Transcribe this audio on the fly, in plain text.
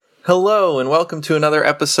Hello, and welcome to another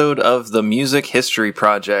episode of the Music History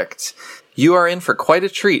Project. You are in for quite a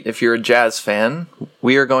treat if you're a jazz fan.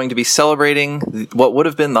 We are going to be celebrating what would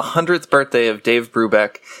have been the 100th birthday of Dave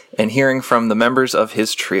Brubeck and hearing from the members of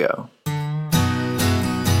his trio.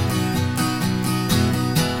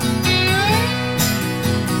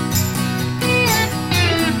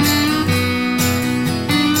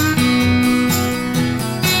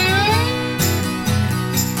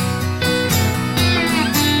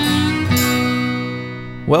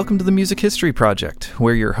 Welcome to the Music History Project.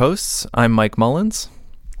 We're your hosts. I'm Mike Mullins.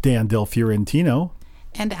 Dan Del Fiorentino.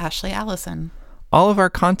 And Ashley Allison. All of our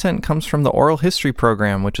content comes from the Oral History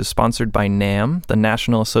Program, which is sponsored by NAM, the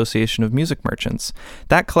National Association of Music Merchants.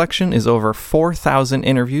 That collection is over 4,000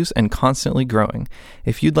 interviews and constantly growing.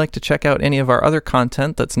 If you'd like to check out any of our other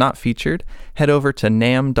content that's not featured, head over to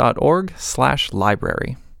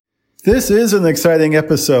nam.org/library. This is an exciting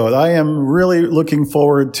episode. I am really looking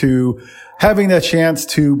forward to having the chance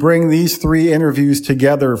to bring these three interviews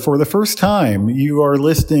together for the first time. You are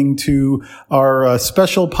listening to our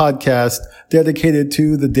special podcast dedicated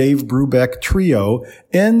to the Dave Brubeck Trio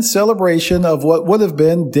in celebration of what would have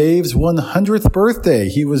been Dave's 100th birthday.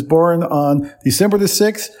 He was born on December the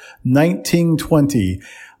 6th, 1920.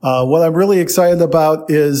 What I'm really excited about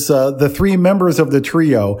is the three members of the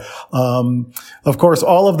trio. Of course,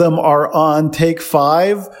 all of them are on take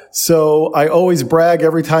 5, so I always brag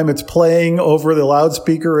every time it's playing over the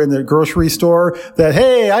loudspeaker in the grocery store that,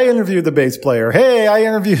 hey, I interviewed the bass player. Hey, I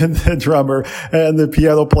interviewed the drummer and the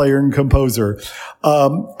piano player and composer.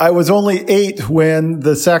 I was only 8 when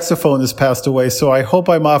the saxophonist passed away, so I hope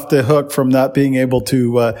I'm off the hook from not being able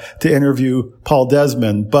to interview Paul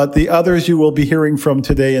Desmond. But the others you will be hearing from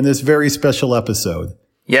today in this very special episode.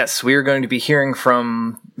 Yes, we are going to be hearing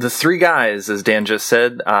from the three guys, as Dan just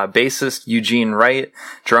said, bassist Eugene Wright,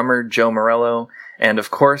 drummer Joe Morello, and of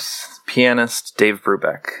course, pianist Dave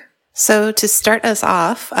Brubeck. So to start us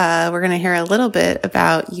off, we're going to hear a little bit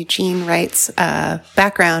about Eugene Wright's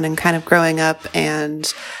background and kind of growing up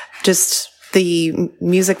and just the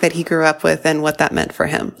music that he grew up with and what that meant for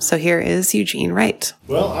him. So here is Eugene Wright.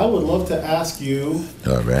 Well, I would love to ask you,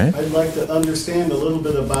 all right. I'd like to understand a little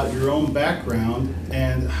bit about your own background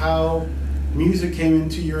and how music came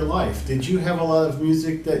into your life. Did you have a lot of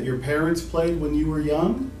music that your parents played when you were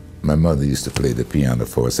young? My mother used to play the piano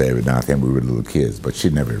for us every now and then. We were little kids, but she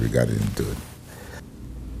never really got into it.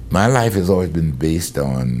 My life has always been based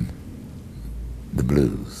on the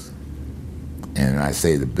blues. And I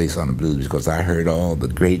say the based on the blues because I heard all the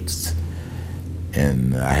greats,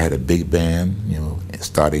 and I had a big band,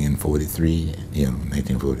 starting in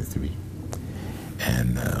 1943.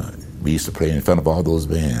 And we used to play in front of all those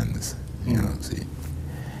bands, see.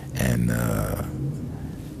 And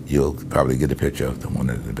you'll probably get a picture of one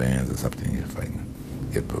of the bands or something if I can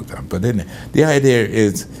get booked on. But then the idea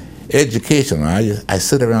is educational. I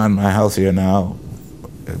sit around my house here now.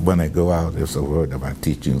 When I go out, there's a word about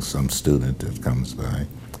teaching some student that comes by,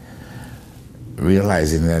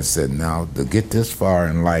 realizing that said, now to get this far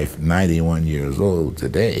in life, 91 years old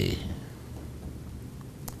today,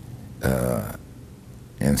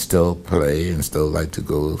 and still play and still like to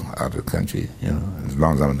go out of the country, as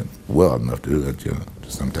long as I'm well enough to do it,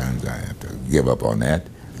 sometimes I have to give up on that.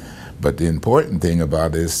 But the important thing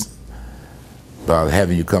about this, about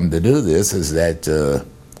having you come to do this, is that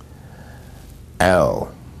Al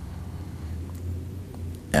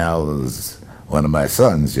is one of my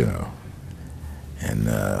sons, and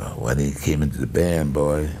when he came into the band,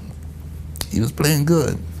 boy, he was playing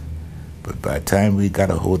good. But by the time we got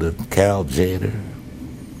a hold of Cal Jader,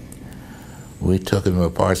 we took him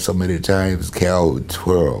apart so many times, Cal would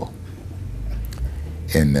twirl.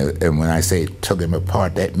 And when I say took him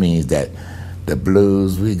apart, that means that the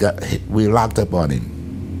blues, we locked up on him.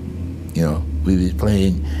 We'd be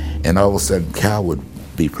playing, and all of a sudden Cal would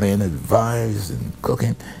be playing his vibes and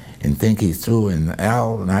cooking and think he's through, and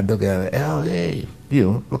Al, and I'd look at it, Al, hey,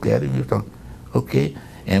 look at him, okay.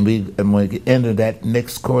 And when we entered that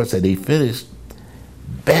next chorus that he finished,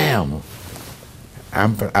 bam!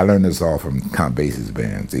 I learned this all from Count Basie's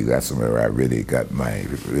band. See, that's where I really got my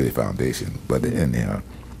foundation. But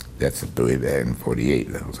that's the way that in 48.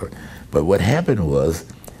 But what happened was,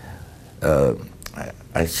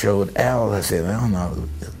 I showed Al, I said, well, no,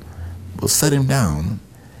 we'll set him down.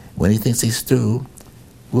 When he thinks he's through,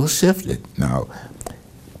 we'll shift it. Now,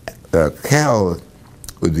 Cal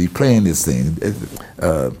would be playing this thing.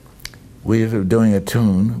 We were doing a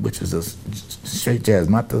tune, which is a straight jazz,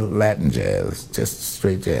 not the Latin jazz, just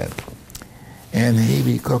straight jazz. And he'd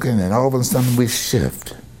be cooking, and all of a sudden we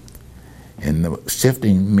shift. And the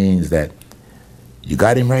shifting means that you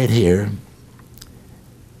got him right here,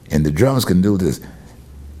 And the drums can do this.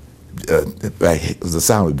 Like, the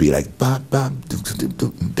sound would be like, bop, bop,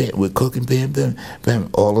 we're cooking, bam, bam, bam.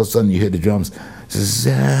 All of a sudden you hear the drums,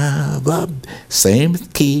 same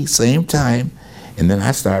key, same time. And then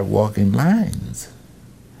I start walking lines,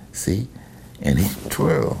 see? And he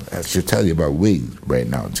twirl. I should tell you about wigs right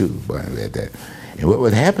now, too, but I read that. And what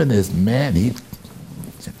would happen is, man,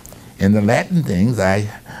 in the Latin things,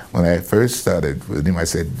 when I first started with him, I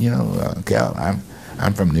said, Cal,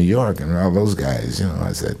 I'm from New York and all those guys,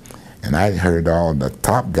 I said, and I heard all the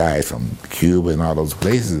top guys from Cuba and all those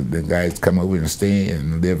places, the guys come over and stay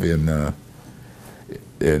and live in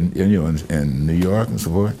New York and so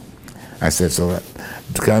forth. I said, so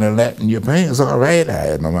the kind of Latin you're playing is all right. I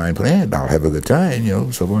had no mind playing. I'll have a good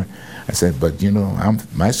time, so forth. I said, but,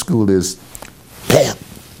 my school is bam,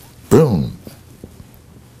 boom,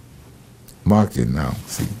 marked it now,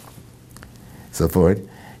 see, so forth,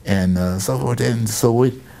 and so forth, and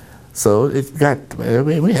so it got,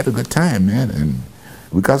 we had a good time, man, and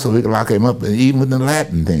we could lock him up, and even with the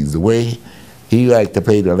Latin things, the way he liked to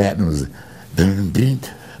play the Latin was boom, boom,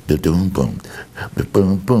 boom, boom,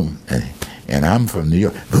 boom, boom, and I'm from New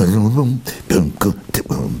York, boom, boom, boom, boom,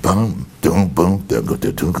 boom, boom,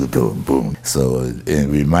 boom, boom. So it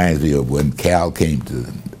reminds me of when Cal came to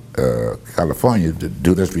California to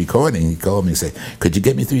do this recording. He called me and said, could you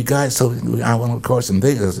get me 3 guys so I want to record some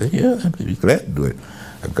things? I said, yeah, I'd be glad to do it.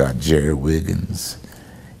 I've got Jerry Wiggins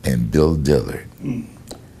and Bill Dillard.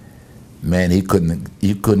 Man, you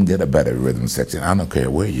couldn't get a better rhythm section. I don't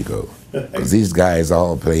care where you go. Because these guys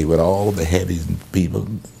all played with all the heavy people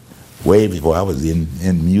way before I was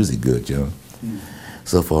in music good,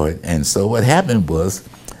 so forth. And so what happened was,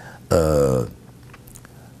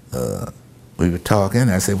 we were talking.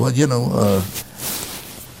 I said, well,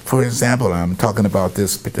 for example, I'm talking about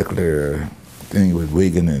this particular thing with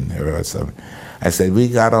Wiggin and something. I said, we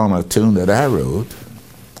got on a tune that I wrote,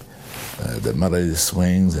 the Melody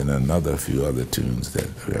Swings, and another few other tunes that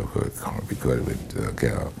we recorded with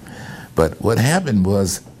Cal. But what happened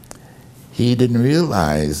was, he didn't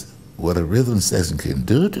realize what a rhythm section can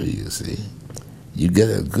do to you, see. You get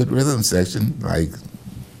a good rhythm section, like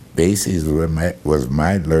bases was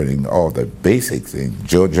my learning, all the basic things.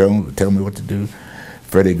 Joe Jones would tell me what to do,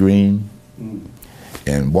 Freddie Green,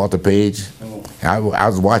 and Walter Page. I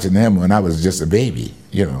was watching them when I was just a baby,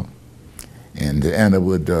 And to end up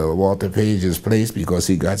with Walter Page's place because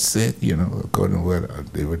he got sick, according to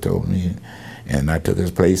what they were told me. And I took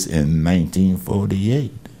his place in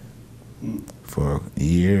 1948 for a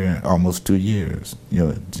year, almost 2 years,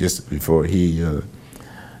 just before he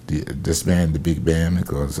disbanded the big band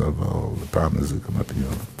because of all the problems that come up,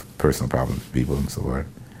 personal problems with people and so on.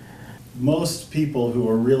 Most people who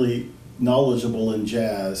are really knowledgeable in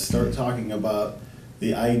jazz start talking about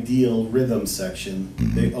the ideal rhythm section.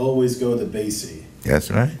 They always go to Basie.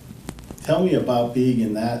 That's right. Tell me about being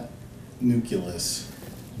in that nucleus.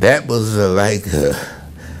 That was like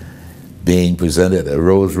being presented a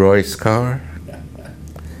Rolls Royce car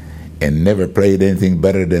and never played anything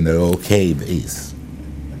better than the OK bass,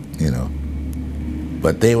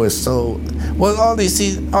 But they were so, all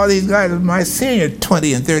these guys were my senior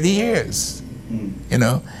 20 and 30 years,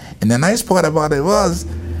 And the nice part about it was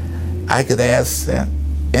I could ask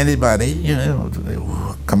anybody,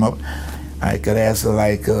 come up. I could ask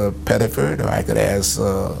like Pettiford, or I could ask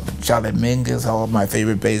Charlie Mingus, all my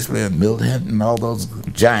favorite bass players, Milt Hinton, all those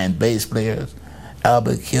giant bass players,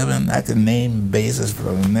 Albert Cuban. I could name basses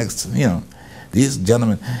for the next, these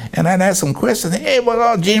gentlemen. And I'd ask them questions. Hey,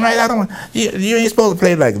 Gene Wright, you ain't supposed to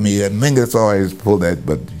play like me. And Mingus always pulled that,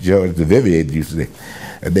 but George DeVivier used to say,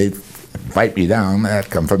 they'd fight me down. I'd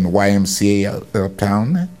come from the YMCA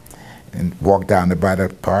uptown and walk down the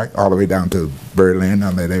Bryant Park all the way down to Berlin,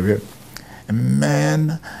 all that area. And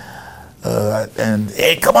man, and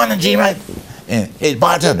hey, come on, Gene Wright. And hey,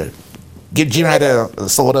 bartender, give Gene Wright a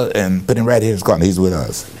soda and put him right here in his corner. He's with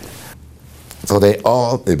us. So there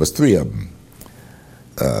was 3 of them.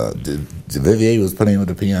 Vivier was playing with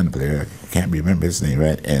the piano player. I can't remember his name,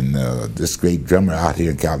 right? And this great drummer out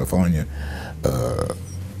here in California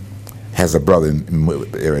has a brother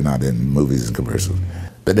in out in movies and commercials.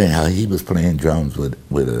 But anyhow, he was playing drums with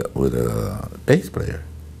a bass player.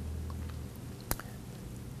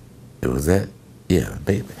 It was that, yeah.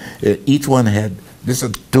 Each one had this a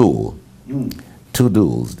duel, 2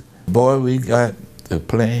 duels. Boy, we got to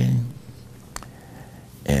playing.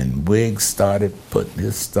 And Wiggs started putting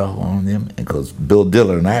his stuff on them, and because Bill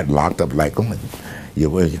Dillard and I had locked up like,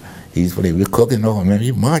 he's playing, we're cooking on him,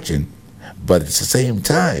 he's marching. But at the same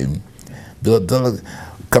time, Bill Dillard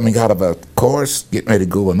coming out of a chorus, getting ready to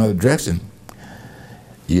go another direction,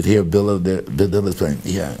 you'd hear Bill Dillard playing,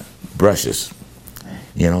 brushes,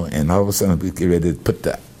 and all of a sudden we get ready to put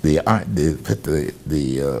the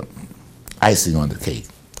icing on the cake.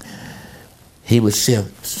 He would shout,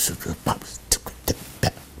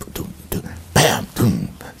 bam, boom,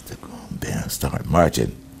 bam, start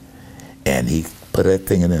marching, and he put that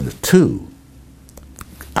thing in a 2,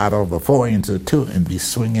 out of a 4 into a 2, and be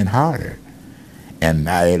swinging harder. And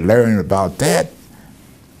I learned about that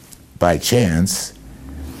by chance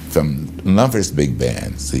from Lumford's big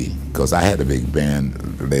band, see, because I had a big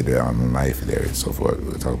band later on in life there and so forth,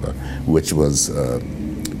 we'll talk about, which was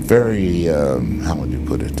very, how would you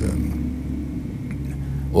put it?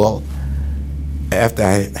 Well, after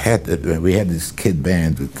I had we had this kid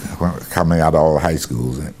band coming out of all high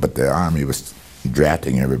schools, but the Army was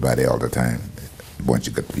drafting everybody all the time once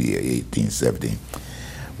you got to be 18, 17.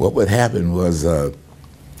 What would happen was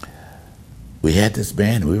we had this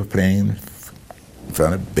band, we were playing in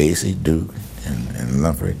front of Basie, Duke, and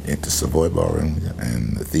Lumford at the Savoy Ballroom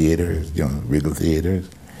and the theaters, Regal Theaters,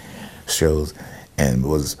 shows. And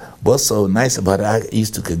what's so nice about it, I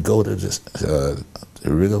used to could go to the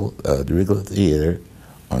Regal Theater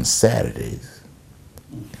on Saturdays.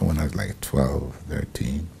 And when I was like 12,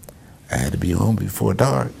 13, I had to be home before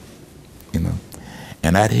dark,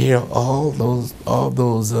 And I'd hear all those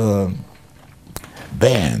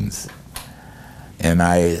bands. And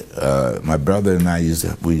my brother and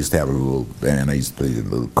we used to have a little band. I used to play a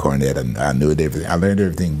little cornet, and I knew everything. I learned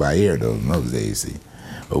everything by ear in those days, see.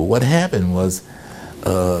 But what happened was,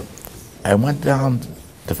 I went down,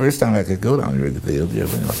 the first time I could go down to the theater,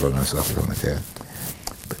 for myself or something like that,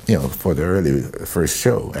 for the first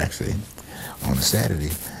show, actually, on a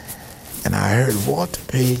Saturday. And I heard Walter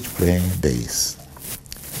Page playing bass.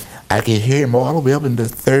 I could hear him all the way up in the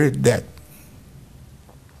third deck.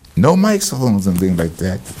 No microphones and things like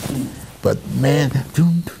that. But man,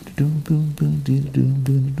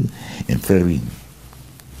 and Florine.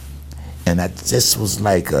 And that just was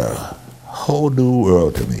like a whole new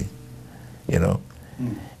world to me,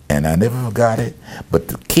 And I never forgot it. But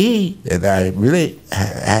the key that I really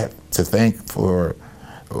had to thank for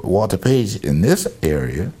Walter Page in this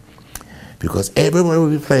area, because everywhere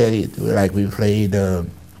we played,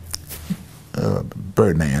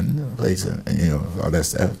 Birdland, place, all that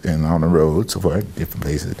stuff, and on the road, so forth, different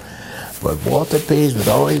places. But Walter Page would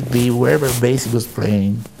always be wherever Basie was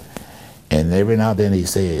playing, and every now and then he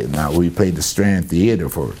said, now we played the Strand Theater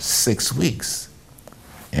for 6 weeks,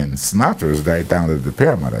 and Sinatra was right down at the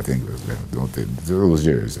Paramount, I think, those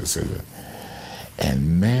years, etc.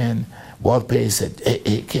 And man, Walter Page said,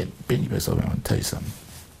 hey kid, bring yourself over, I want to tell you something.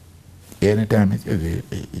 Anytime,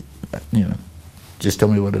 just tell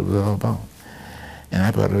me what it was all about. And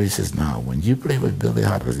I thought, he says, now, when you play with Billie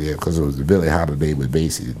Holiday, because it was Billie Holiday with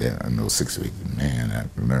Basie in those 6 weeks, man, I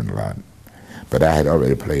learned a lot. But I had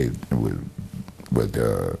already played with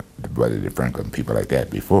Buddy Franklin, people like that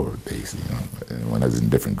before Basie, when I was in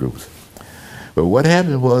different groups. But what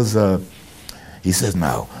happened was, he says,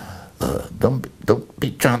 now, don't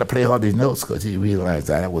be trying to play all these notes, because he realized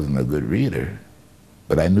that I wasn't a good reader.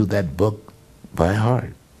 But I knew that book by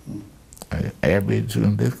heart. Every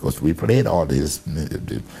tune, because we played all this.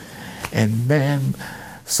 And man,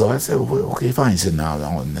 so I said, well, okay, fine. He said, now,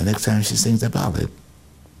 the next time she sings a ballad,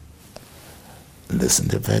 listen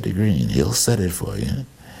to Patty Green. He'll set it for you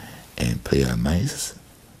and play a nice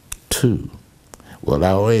 2. Well,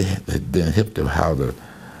 I always had been hip to how to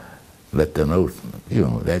let the note,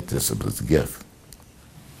 that just was a gift.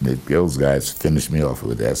 Those guys finished me off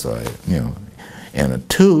with that, so and a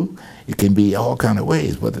 2, it can be all kind of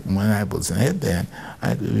ways. But when I was in headband,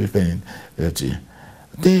 I could be playing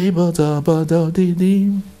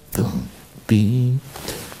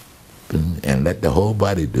and let the whole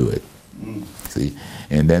body do it. See,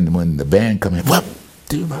 and then when the band come in,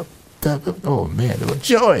 oh man, it was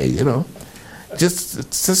joy,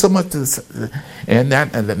 just so much. And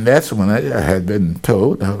that's when I had been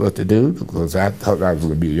told what to do, because I thought I was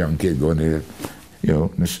going to be a young kid going there,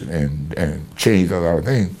 and change a lot of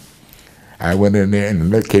things. I went in there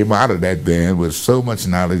and came out of that band with so much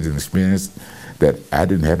knowledge and experience that I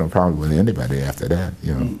didn't have no problem with anybody after that,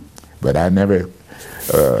 But I never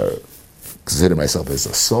considered myself as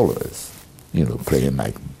a soloist, playing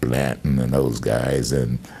like Blanton and those guys.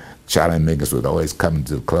 And Charlie Mingus would always come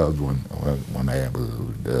to the clubs when I was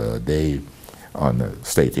with Dave on the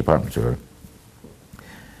State Department tour.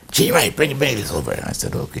 Gene Wright, bring your bass over. I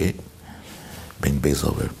said, okay. Bring the bass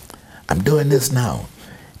over. I'm doing this now.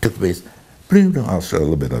 Took the bass. I'll show a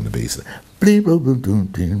little bit on the bass. Playing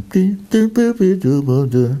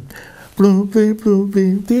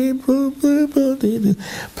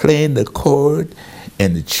the chord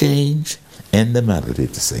and the change and the melody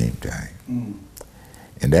at the same time.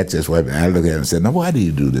 And that's just why I look at him and said, now why do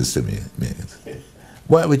you do this to me?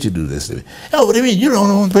 Why would you do this to me? Oh, what do you mean? You don't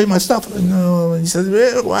want to play my stuff? No. He says,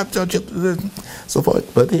 well, why don't you do this? So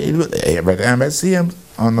forth. But every time I see him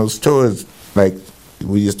on those tours, like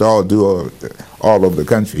we used to all do all over the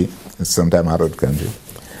country, and sometime out of the country,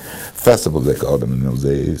 festivals they called them in those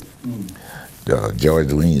days,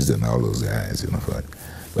 George Weins and all those guys, you know.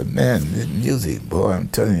 But man, music, boy, I'm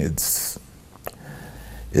telling you,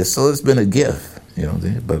 it's been a gift, you know.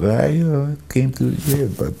 But I came through the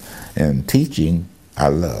years, and teaching I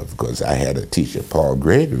love, because I had a teacher, Paul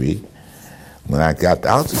Gregory, when I got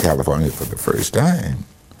out to California for the first time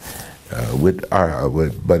with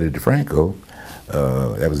Buddy DeFranco.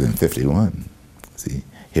 That was in '51. See,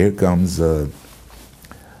 here comes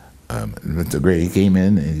Mr. Gray. He came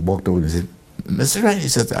in and he walked over and said, "Mr. Wright," he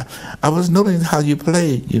says, I was noticing how you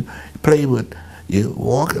play. You play with, you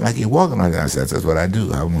walking like you're walking like that. I said, that's what I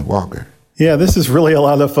do. I'm a walker. Yeah, this is really a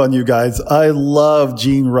lot of fun, you guys. I love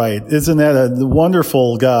Gene Wright. Isn't that a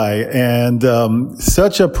wonderful guy? And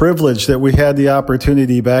such a privilege that we had the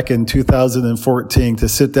opportunity back in 2014 to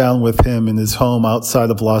sit down with him in his home outside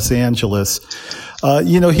of Los Angeles.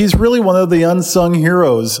 He's really one of the unsung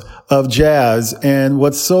heroes of jazz. And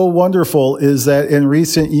what's so wonderful is that in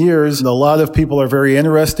recent years, a lot of people are very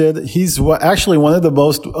interested. He's actually one of the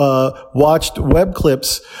most watched web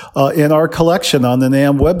clips in our collection on the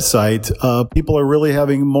NAMM website. People are really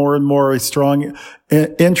having more and more a strong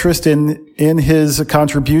interest in his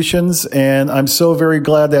contributions, and I'm so very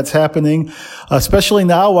glad that's happening, especially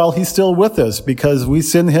now while he's still with us, because we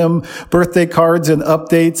send him birthday cards and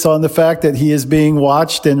updates on the fact that he is being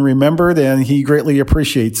watched and remembered, and he greatly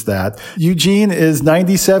appreciates that. Eugene is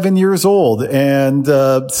 97 years old and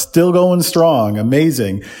still going strong.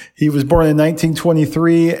 Amazing. He was born in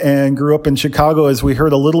 1923 and grew up in Chicago, as we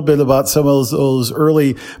heard a little bit about some of those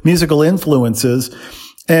early musical influences.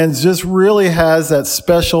 And just really has that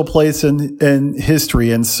special place in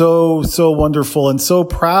history, and so wonderful, and so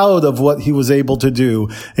proud of what he was able to do.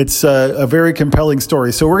 It's a very compelling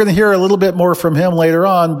story. So we're going to hear a little bit more from him later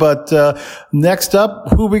on, but next up,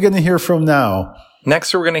 who are we going to hear from now?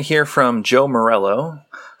 Next, we're going to hear from Joe Morello,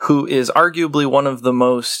 who is arguably one of the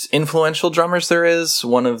most influential drummers there is,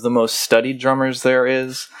 one of the most studied drummers there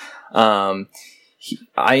is.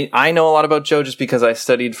 I know a lot about Joe just because I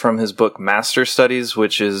studied from his book Master Studies,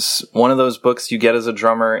 which is one of those books you get as a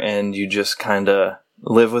drummer and you just kind of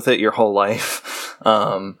live with it your whole life.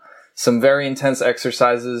 Some very intense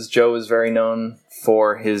exercises. Joe is very known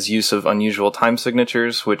for his use of unusual time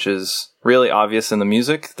signatures, which is really obvious in the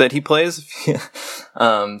music that he plays.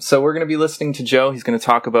 So we're going to be listening to Joe. He's going to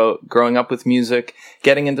talk about growing up with music,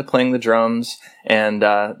 getting into playing the drums, and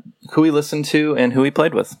who he listened to and who he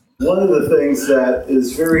played with. One of the things that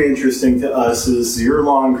is very interesting to us is your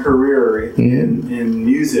long career in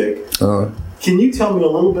music. Can you tell me a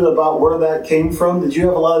little bit about where that came from? Did you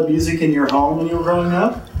have a lot of music in your home when you were growing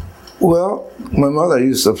up? Well, my mother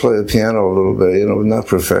used to play the piano a little bit, not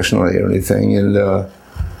professionally or anything. And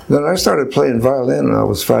then I started playing violin when I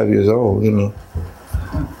was 5 years old,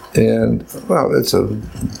 And, well, it's a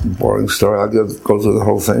boring story. I'll go through the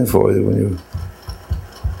whole thing for you when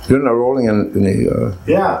you're not rolling in the...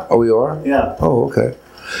 Yeah. Oh, you are? Yeah. Oh, okay.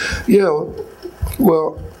 Yeah,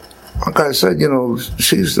 well, like I said,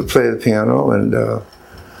 she used to play the piano, and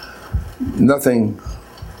nothing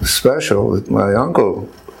special. My uncle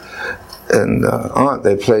and aunt,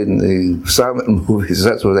 they played in the silent movies.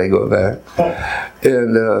 That's where they go back.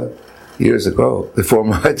 And years ago, before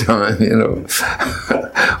my time,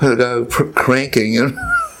 the guy cranking,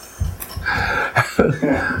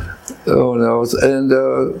 Oh no! And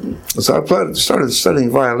so I started studying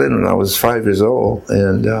violin when I was 5 years old,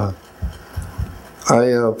 and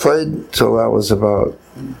I played till I was about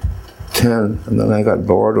 10, and then I got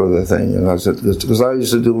bored with the thing, and because I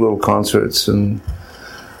used to do little concerts, and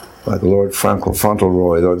like Lord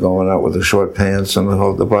Fauntleroy, they're going out with the short pants and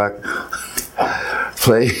the black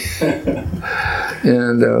play,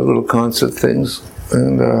 and little concert things,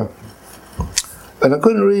 and I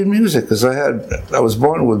couldn't read music because I was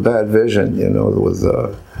born with bad vision,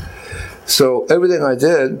 so everything I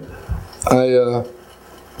did,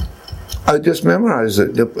 I just memorized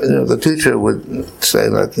it. The teacher would say,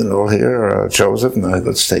 like, here, Joseph, and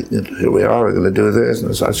let's take it. Here we are. We're going to do this.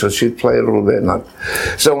 And so she'd play a little bit.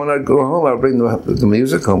 So when I'd go home, I'd bring the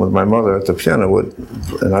music home with my mother at the piano,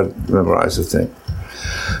 and I'd memorize the thing.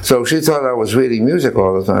 So she thought I was reading music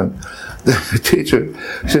all the time. The teacher,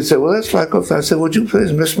 she said, well, let's like I said, would you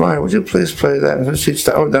please, Miss Meyer, would you please play that? And she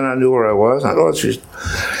started, then I knew where I was. I thought she's,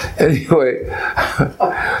 anyway,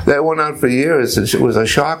 that went on for years. And it was a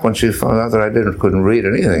shock when she found out that I couldn't read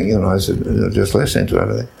anything. You know, I said, just listening to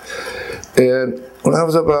everything. And when I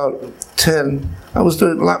was about 10, I was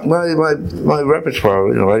doing my repertoire,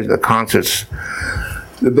 you know, like the concerts.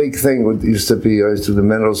 The big thing used to be, I used to do the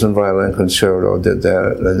Mendelssohn Violin Concerto, did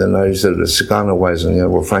that, and then I used to do the Saganeweisen, you know,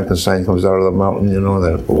 where Frankenstein comes out of the mountain, you know,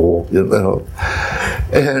 that, you know,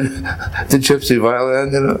 and the Gypsy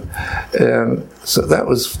Violin, you know, and so that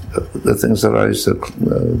was the things that I used to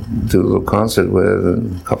do a little concert with,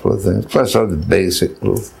 and a couple of things, plus all the basic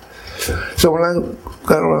little. So when I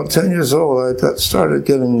got around 10 years old, I started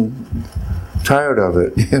getting tired of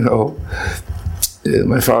it, you know.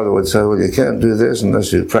 My father would say, well, you can't do this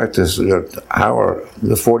unless you practice your hour,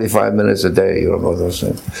 the 45 minutes a day, you don't know those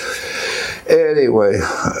things. Anyway,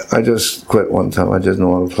 I just quit one time. I just didn't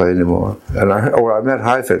want to play anymore. And I met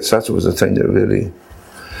Heifetz. That was the thing that really,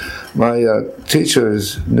 my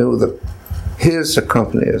teachers knew his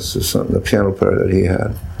accompanist, or something, the piano player that he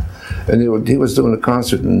had. And he was doing a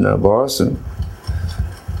concert in Boston.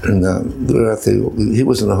 And he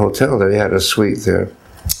was in the hotel there. He had a suite there.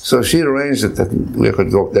 So she'd arranged it that we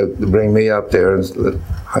could go, to bring me up there, and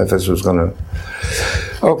Heifetz was going to.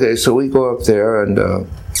 Okay, so we go up there, and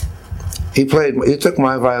he took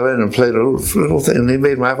my violin and played a little thing, and he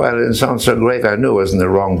made my violin sound so great I knew it was in the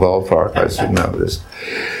wrong ballpark. I said, no, this.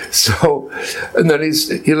 So, and then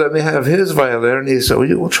he let me have his violin, and he said, well,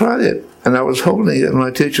 you will try it. And I was holding it, and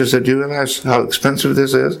my teacher said, do you realize how expensive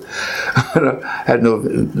this is? And I had no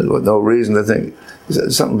reason to think.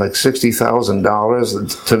 Something like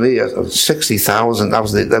 $60,000. To me, $60,000, that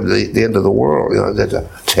was the end of the world. You know, they had to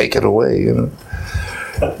take it away, you know.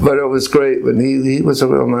 But it was great. But he was a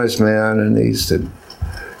real nice man, and he said,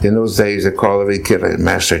 in those days, they called every kid like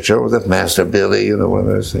Master Joseph, Master Billy, you know, one of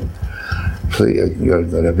those things. Please, you're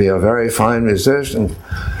going to be a very fine musician.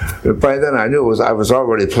 But by then, I knew I was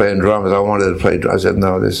already playing drums. I wanted to play drums. I said,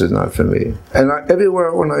 no, this is not for me. And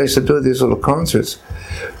everywhere when I used to do these little concerts,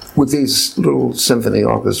 with these little symphony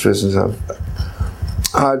orchestras and stuff,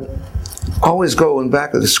 I'd always go in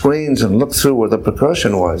back of the screens and look through where the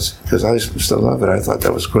percussion was, because I used to love it. I thought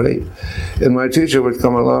that was great. And my teacher would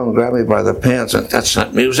come along and grab me by the pants and, that's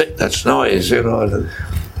not music, that's noise, you know.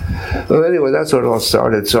 Well, anyway, that's where it all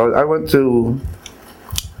started. So I went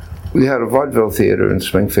we had a vaudeville theater in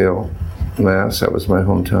Springfield, Mass. That was my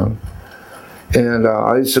hometown. And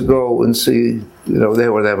I used to go and see, you know, they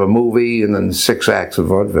would have a movie and then 6 acts of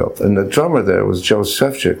vaudeville. And the drummer there was Joe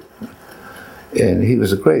Sefcik. And he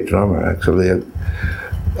was a great drummer, actually.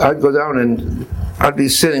 I'd go down and I'd be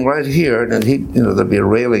sitting right here, and there'd be a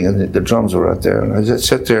railing, and the drums were out there. And I'd just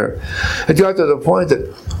sit there. It got to the point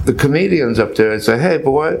that the comedians up there would say, hey,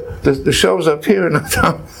 boy, the show's up here. And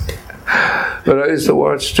but I used to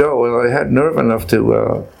watch Joe, and I had nerve enough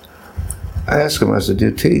to ask him, I said, do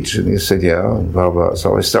you teach? And he said, yeah, and blah, blah.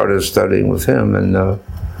 So I started studying with him, and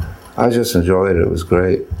I just enjoyed it. It was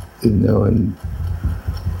great, you know. And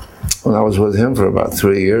when I was with him for about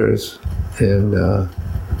 3 years, and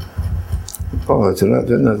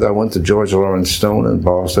I went to George Lawrence Stone in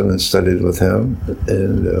Boston and studied with him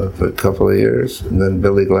and for a couple of years, and then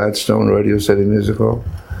Billy Gladstone, Radio City Music Hall.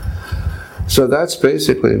 So that's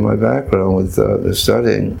basically my background with the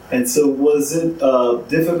studying. And so was it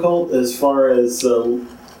difficult as far as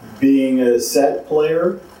being a set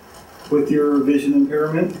player with your vision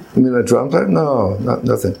impairment? You mean a drum player? No,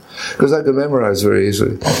 nothing. Because I could memorize very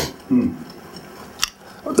easily.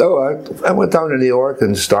 Though I went down to New York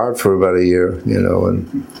and starved for about a year, you know,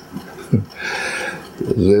 and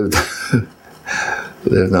lived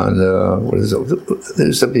on, there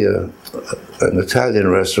used to be an Italian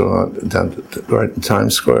restaurant down right in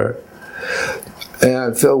Times Square.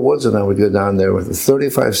 And Phil Woods and I would go down there with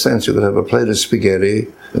 35 cents. You could have a plate of spaghetti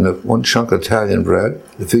and one chunk of Italian bread.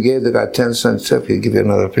 If you gave the guy 10 cents tip, he'd give you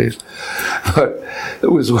another piece. But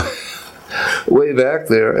it was way back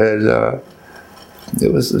there, and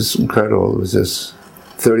it was just incredible. It was just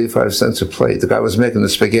 35 cents a plate. The guy was making the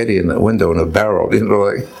spaghetti in the window in a barrel, you know,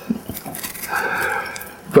 like.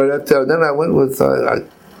 But then I went with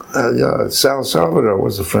Sal Salvador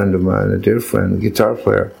was a friend of mine, a dear friend, a guitar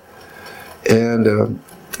player. And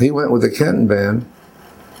he went with the Kenton band,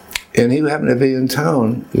 and he happened to be in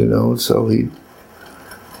town, you know, so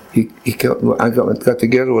I got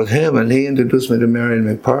together with him, and he introduced me to Marion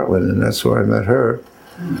McPartland, and that's where I met her.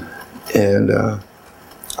 And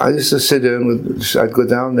I used to sit in I'd go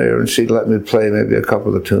down there, and she'd let me play maybe a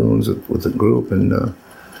couple of tunes with the group, and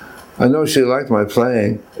I know she liked my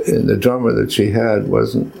playing, and the drummer that she had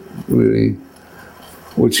wasn't really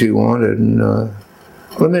what she wanted. And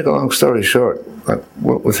let me make a long story short. I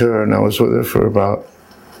went with her, and I was with her for about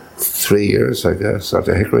 3 years, I guess, at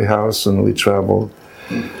the Hickory House, and we traveled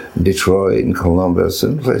Detroit and Columbus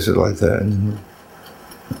and places like that. And,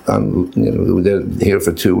 we were there here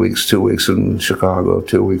for 2 weeks, 2 weeks in Chicago,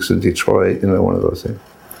 2 weeks in Detroit, one of those things.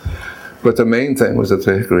 But the main thing was at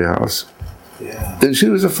the Hickory House. Yeah. And she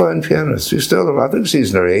was a fine pianist. She's still, I think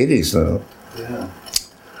she's in her 80s now. Yeah.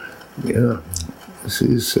 Yeah.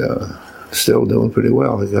 She's still doing pretty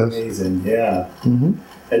well, I guess. Amazing, yeah. Mm-hmm.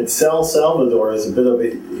 And Sal Salvador is a bit of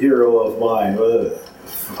a hero of mine. What a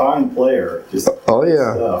fine player. Just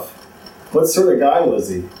stuff. What sort of guy was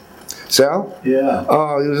he? Sal? Yeah.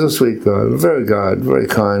 Oh, he was a sweet guy. Very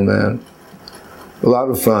kind man. A lot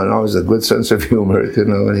of fun. Always a good sense of humor,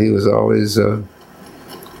 and he was always...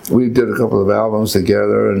 we did a couple of albums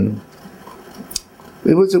together, and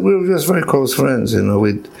we were just very close friends,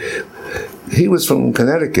 He was from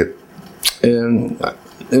Connecticut, and,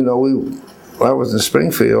 I was in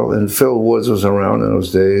Springfield, and Phil Woods was around in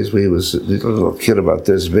those days. He was a little kid about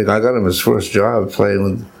this big. I got him his first job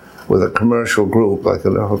playing with a commercial group, like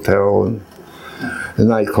in a hotel and a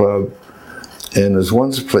nightclub. And there's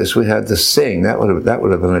one place we had to sing. That would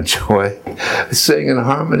have been a joy. Sing in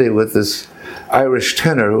harmony with this Irish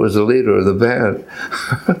tenor who was the leader of the band.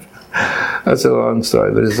 That's a long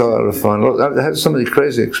story, but it's a lot of fun. I had so many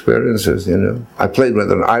crazy experiences, I played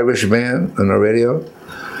with an Irish band on the radio,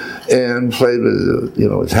 and played with,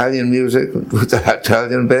 Italian music, with the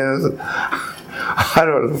Italian bands.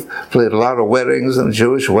 Played a lot of weddings and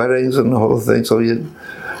Jewish weddings and the whole thing. So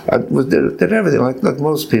I did everything like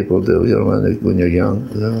most people do, when you're young.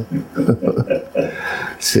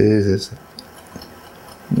 Jesus.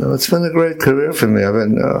 No, it's been a great career for me. I've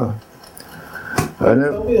been.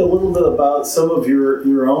 Tell me a little bit about some of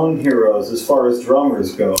your own heroes as far as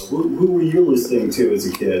drummers go. Who were you listening to as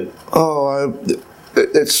a kid? Oh,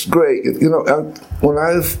 it's great. When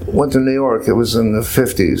I went to New York, it was in the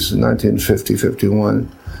 50s, 1950, 51,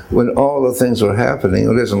 when all the things were happening.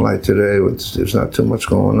 It isn't like today. There's not too much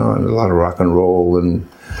going on. A lot of rock and roll and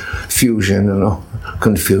fusion and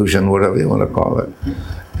confusion, whatever you want to call it.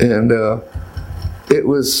 And it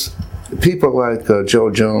was people like Joe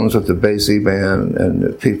Jones with the Basie Band,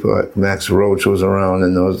 and people like Max Roach was around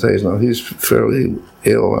in those days. Now, he's fairly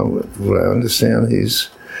ill. I understand he's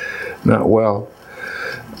not well.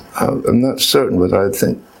 I'm not certain, but I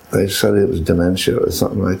think they said it was dementia or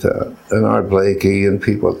something like that. And Art Blakey and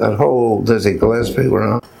people, that whole Dizzy Gillespie were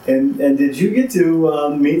on. And did you get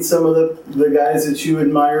to meet some of the guys that you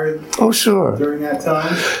admired? Oh, sure. During that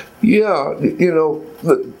time? Yeah,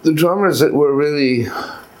 the drummers that were really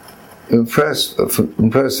impressed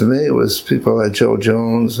to me was people like Joe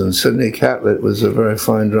Jones, and Sidney Catlett was a very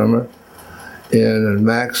fine drummer, and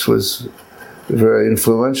Max was very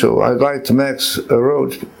influential. I liked Max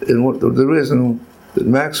Roach, and the reason that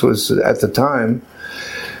Max was at the time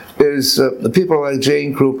is the people like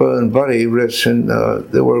Jane Krupa and Buddy Rich, and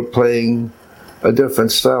they were playing a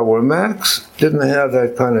different style, where Max didn't have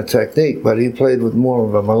that kind of technique, but he played with more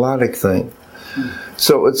of a melodic thing.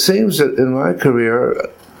 So it seems that in my career,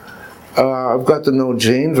 I've got to know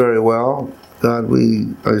Gene very well. I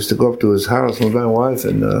used to go up to his house with my wife,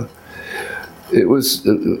 and it was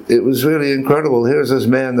really incredible. Here's this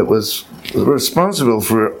man that was responsible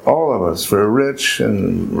for all of us, for Rich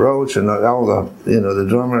and Roach and all the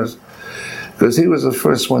drummers, because he was the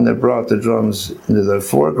first one that brought the drums into the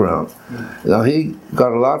foreground. Now, he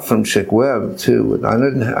got a lot from Chick Webb too. I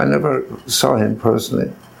never saw him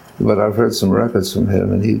personally, but I've heard some records from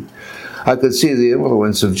him, and I could see the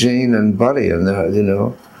influence of Gene and Buddy in that,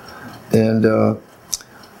 and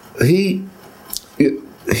he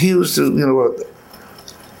used to,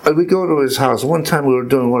 we go to his house. One time we were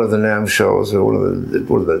doing one of the NAMM shows, or one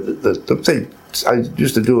of the things I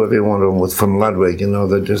used to do every one of them from Ludwig.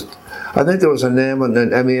 I think there was a NAMM and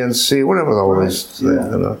an MENC, whatever all these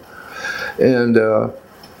things, and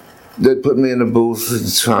they put me in a booth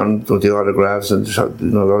and with the autographs, and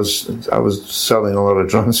I was selling a lot of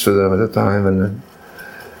drums for them at the time, and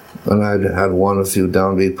I had won a few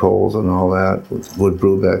downbeat poles and all that with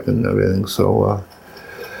Brubeck and everything.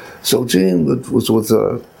 So Gene was with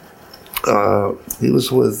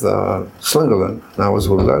Slingerland, and I was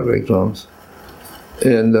with Ludwig drums.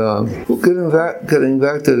 And getting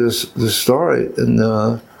back to this story, and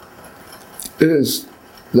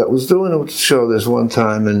that was doing a show this one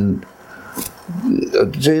time, and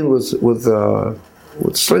Gene was with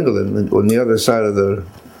Slingerland on the other side of the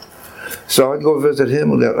So I'd go visit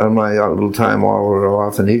him on my little time all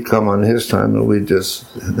off, and he'd come on his time, and we'd just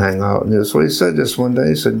hang out. And so he said just one day,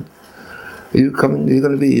 he said, "Are you coming? Are you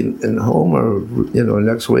going to be in home, or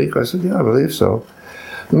next week?" I said, "Yeah, I believe so."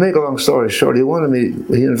 To make a long story short, he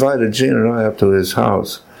invited Gene and I up to his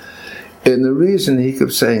house. And the reason he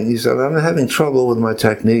kept saying, he said, "I'm having trouble with my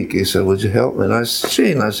technique." He said, "Would you help me?" And I said,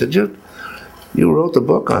 "Gene," I said, you wrote the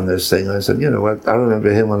book on this thing." I said, "You know what, I remember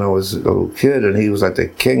him when I was a little kid, and he was like the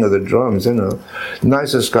king of the drums,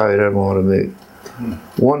 nicest guy I'd ever want to meet.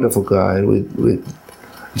 Wonderful guy."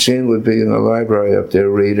 Gene would be in the library up there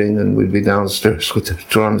reading, and we'd be downstairs with the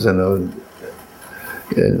drums, and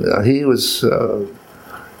he was a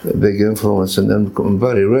big influence. And then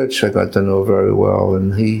Buddy Rich I got to know very well,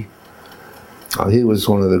 and he was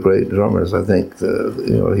one of the great drummers. I think it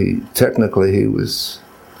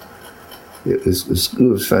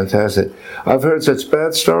was fantastic. I've heard such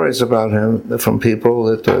bad stories about him from people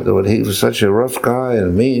that he was such a rough guy and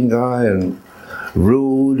a mean guy and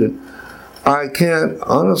rude. And I can't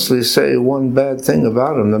honestly say one bad thing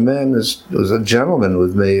about him. The man was a gentleman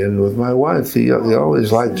with me and with my wife. He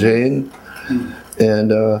always liked Jane,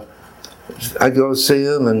 and I'd go see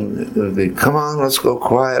him, and it would be, "Come on, let's go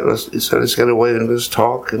quiet. Let's get away and let's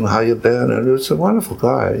talk, and how you been?" And it's a wonderful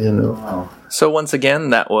guy, Wow. So once again,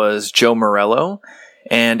 that was Joe Morello.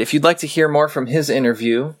 And if you'd like to hear more from his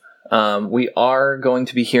interview, we are going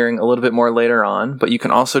to be hearing a little bit more later on, but you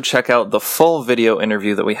can also check out the full video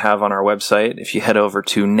interview that we have on our website. If you head over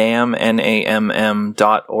to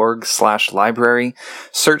namm.org/library,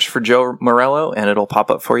 search for Joe Morello, and it'll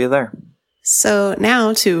pop up for you there. So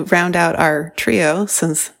now, to round out our trio,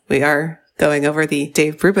 since we are going over the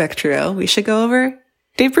Dave Brubeck trio, we should go over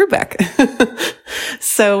Dave Brubeck.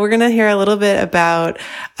 So we're going to hear a little bit about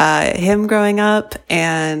him growing up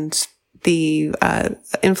and the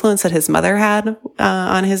influence that his mother had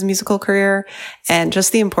on his musical career, and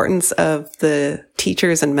just the importance of the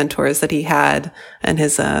teachers and mentors that he had, and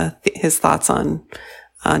his thoughts on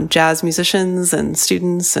jazz musicians and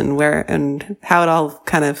students, and how it all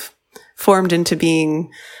kind of formed into being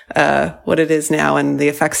what it is now, and the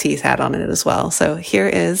effects he's had on it as well. So here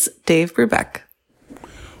is Dave Brubeck.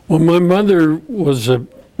 Well, my mother was a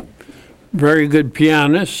very good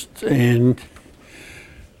pianist and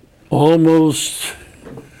almost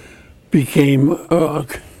became a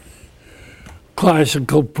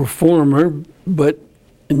classical performer, but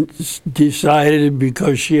decided,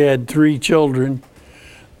 because she had 3 children,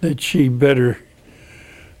 that she better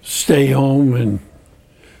stay home and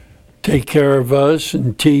take care of us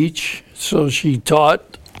and teach. So she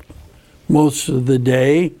taught most of the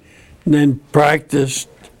day and then practiced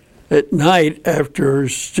at night after her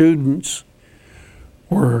students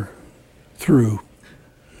were through.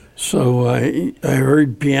 So I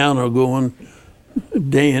heard piano going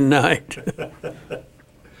day and night.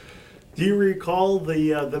 Do you recall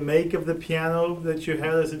the make of the piano that you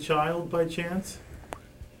had as a child by chance?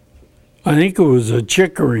 I think it was a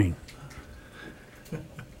Chickering.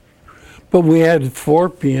 But we had 4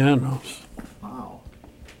 pianos. Wow.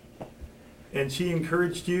 And she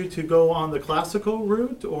encouraged you to go on the classical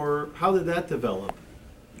route, or how did that develop?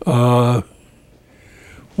 Well,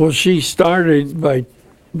 she started by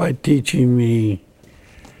teaching me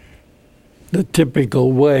the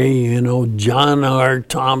typical way, John R.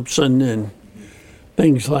 Thompson and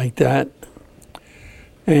things like that.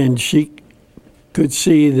 And she could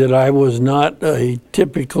see that I was not a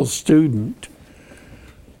typical student.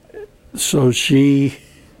 So she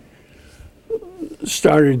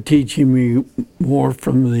started teaching me more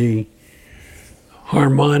from the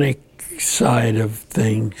harmonic side of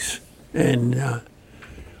things. And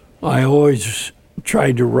I always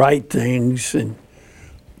tried to write things, and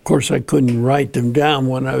of course I couldn't write them down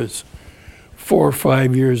when I was 4 or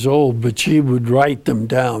 5 years old, but she would write them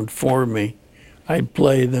down for me. I'd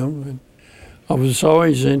play them, and I was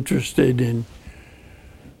always interested in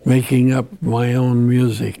making up my own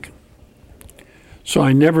music. So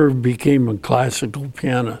I never became a classical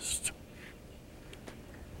pianist.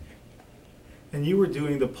 And you were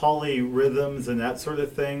doing the polyrhythms and that sort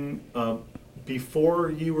of thing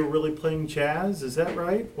before you were really playing jazz, is that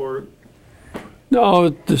right? Or no,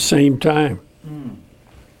 at the same time.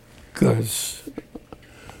 Because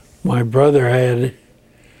my brother had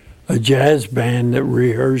a jazz band that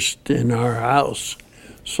rehearsed in our house.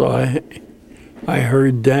 So I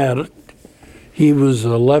heard that. He was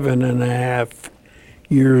 11 and a half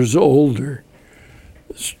years older.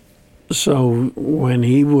 So when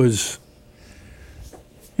he was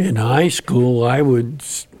in high school, I would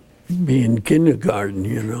be in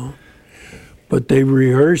kindergarten, But they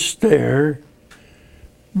rehearsed there.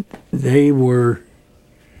 They were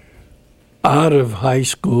out of high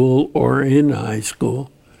school or in high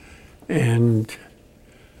school. And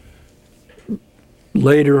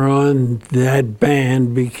later on, that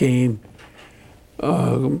band became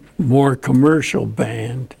a more commercial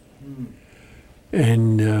band.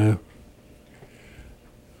 And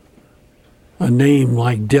a name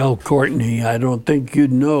like Del Courtney, I don't think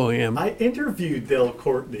you'd know him. I interviewed Del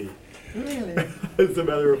Courtney. Really? As a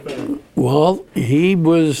matter of fact. Well, he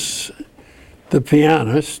was the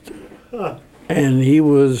pianist, and he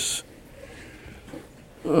was,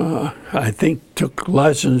 I think, took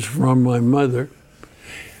lessons from my mother.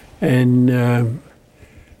 And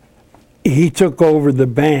he took over the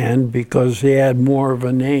band because he had more of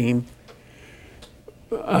a name.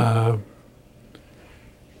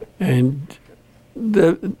 And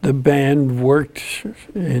the band worked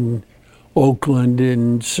in Oakland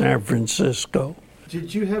and San Francisco.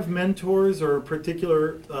 Did you have mentors or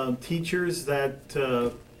particular teachers that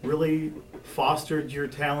really fostered your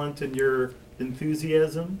talent and your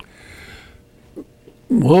enthusiasm?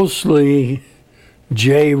 Mostly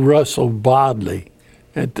J. Russell Bodley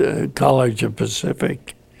at the College of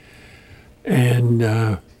Pacific,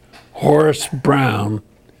 and Horace Brown,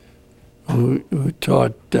 who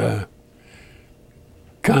taught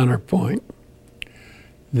counterpoint.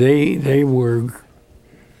 They were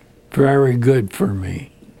very good for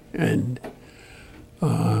me, and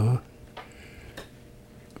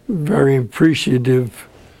very appreciative.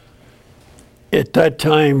 At that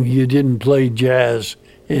time, you didn't play jazz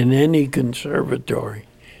in any conservatory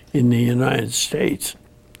in the United States,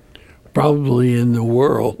 probably in the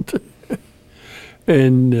world.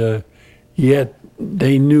 And yet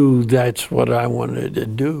they knew that's what I wanted to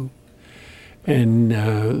do. And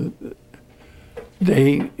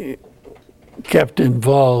they kept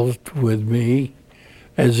involved with me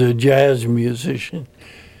as a jazz musician.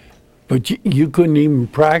 But you couldn't even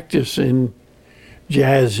practice in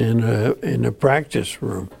jazz in a practice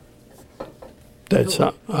room. That's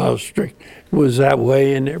how strict. It was that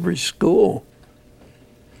way in every school.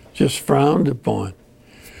 Just frowned upon.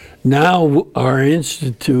 Now our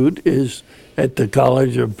institute is at the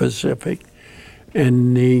College of Pacific,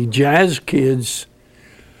 and the jazz kids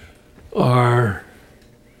are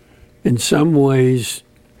in some ways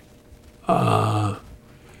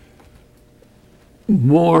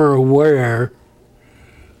more aware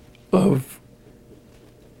of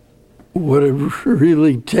what it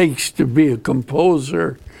really takes to be a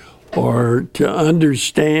composer or to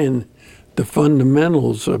understand the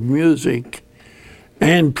fundamentals of music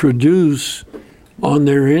and produce on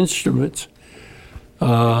their instruments.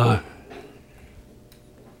 I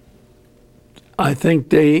think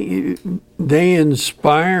they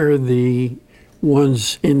inspire the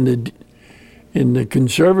ones in the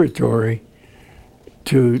conservatory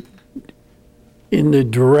to in the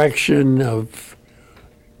direction of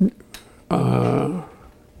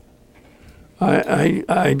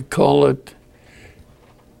I'd call it.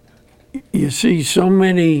 You see, so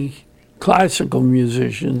many classical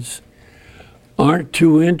musicians aren't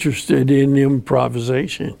too interested in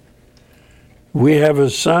improvisation. We have a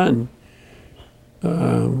son.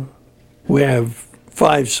 We have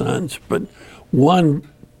 5 sons, but one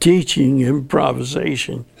teaching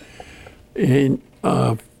improvisation in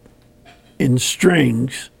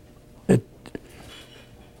strings at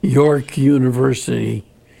York University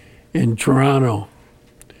in Toronto.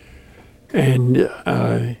 And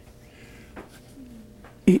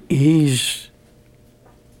he's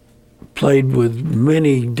played with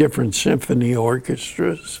many different symphony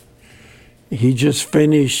orchestras. He just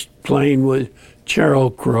finished playing with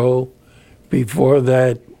Sheryl Crow. Before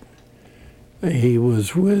that, he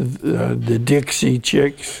was with the Dixie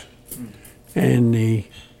Chicks and the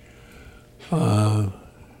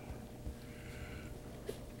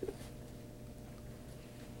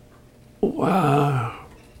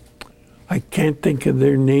I can't think of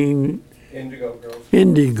their name. Indigo Girls.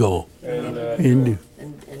 Indigo. And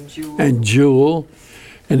Jewel. And Jewel.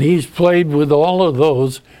 And he's played with all of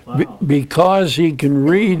those. Wow. Because he can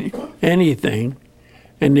read anything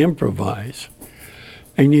and improvise.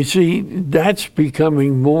 And you see, that's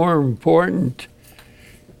becoming more important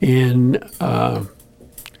in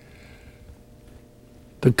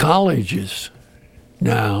the colleges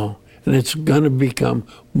now, and it's going to become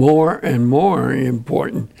more and more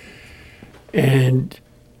important. And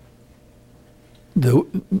the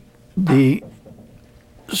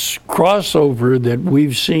crossover that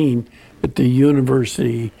we've seen at the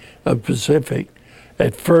University of Pacific,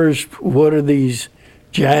 at first, what are these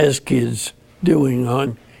jazz kids doing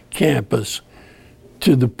on campus?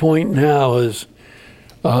 To the point now is,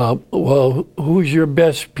 well, who's your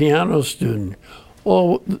best piano student?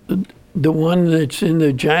 Oh, the one that's in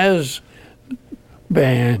the jazz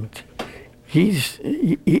band, he's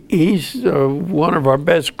one of our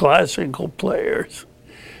best classical players.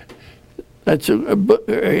 And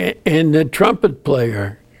the trumpet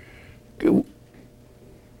player,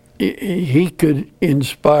 he could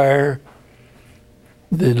inspire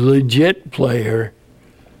the legit player,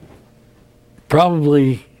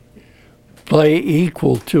 probably play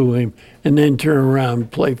equal to him, and then turn around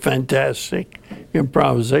and play fantastic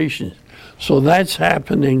improvisations. So that's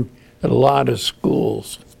happening at a lot of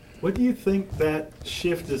schools. What do you think that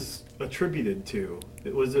shift is attributed to?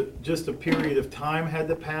 Was it just a period of time had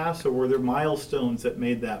to pass, or were there milestones that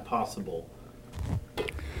made that possible?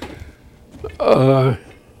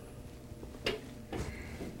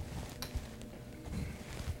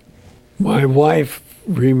 My wife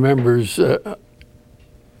remembers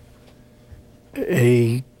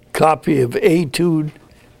a copy of Etude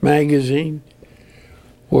magazine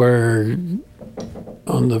where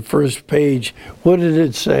on the first page, what did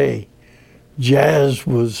it say? Jazz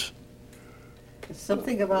was...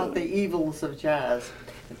 Something about the evils of jazz.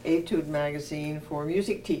 An Etude magazine for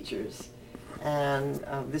music teachers. And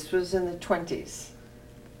this was in the 20s.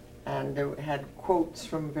 And it had quotes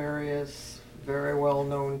from various very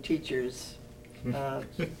well-known teachers.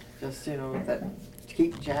 Just, that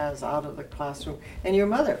keep jazz out of the classroom. And your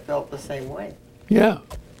mother felt the same way. Yeah.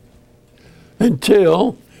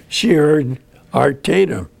 Until she heard Art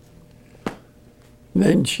Tatum.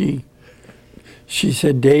 Then she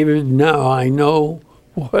said, David, now I know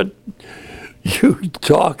what you're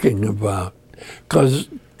talking about. Because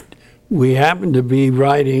we happened to be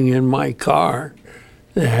riding in my car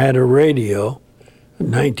that had a radio, a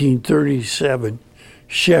 1937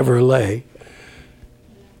 Chevrolet.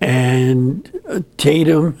 And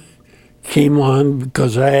Tatum came on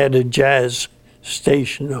because I had a jazz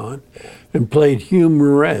station on and played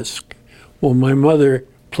humoresque. Well, my mother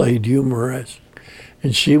played humoresque.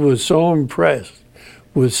 And she was so impressed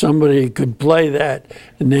with somebody who could play that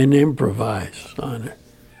and then improvise on it.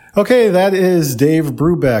 Okay, that is Dave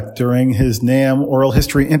Brubeck during his NAMM oral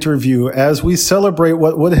history interview as we celebrate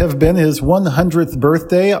what would have been his 100th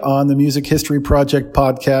birthday on the Music History Project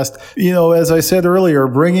podcast. As I said earlier,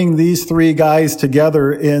 bringing these three guys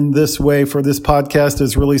together in this way for this podcast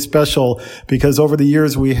is really special because over the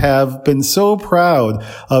years we have been so proud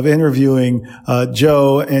of interviewing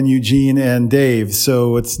Joe and Eugene and Dave.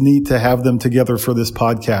 So it's neat to have them together for this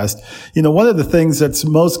podcast. One of the things that's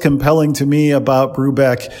most compelling to me about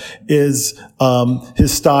Brubeck is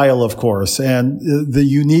his style, of course, and the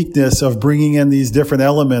uniqueness of bringing in these different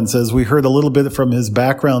elements, as we heard a little bit from his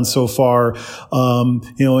background so far,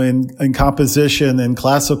 in composition and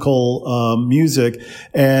classical music,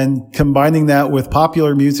 and combining that with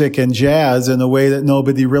popular music and jazz in a way that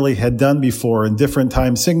nobody really had done before, in different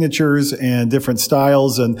time signatures and different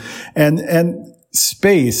styles and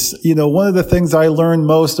space. One of the things I learned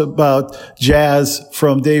most about jazz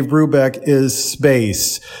from Dave Brubeck is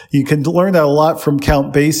space. You can learn that a lot from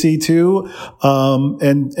Count Basie too,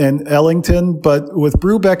 and Ellington, but with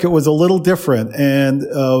Brubeck it was a little different and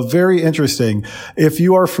very interesting. If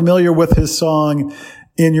you are familiar with his song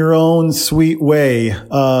In Your Own Sweet Way,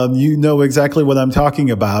 you know exactly what I'm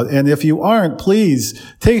talking about. And if you aren't, please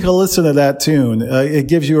take a listen to that tune. It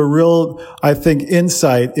gives you a real, I think,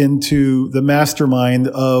 insight into the mastermind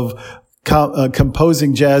of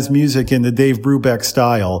composing jazz music in the Dave Brubeck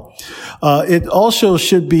style. It also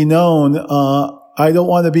should be known, I don't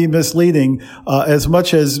want to be misleading, as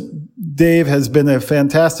much as Dave has been a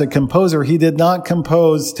fantastic composer, he did not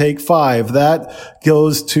compose Take 5. That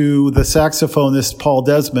goes to the saxophonist Paul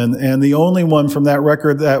Desmond, and the only one from that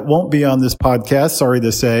record that won't be on this podcast, sorry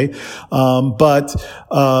to say, but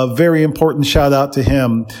very important shout out to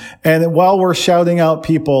him. And while we're shouting out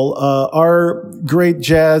people, our great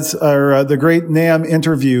the great NAMM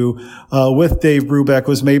interview with Dave Brubeck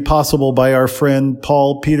was made possible by our friend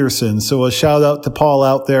Paul Peterson. So a shout out to Paul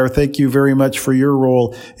out there. Thank you very much for your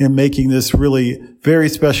role in making this really very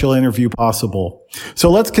special interview possible. So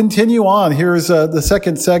let's continue on. Here's the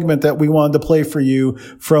second segment that we wanted to play for you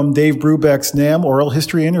from Dave Brubeck's NAMM oral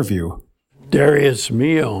history interview. Darius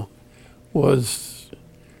Milhaud was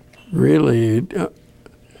really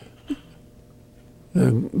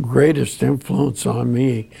the greatest influence on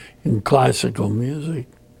me in classical music,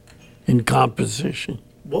 in composition.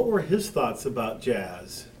 What were his thoughts about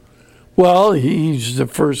jazz? Well, he's the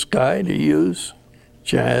first guy to use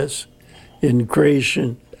jazz in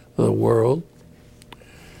creation of the world.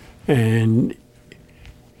 And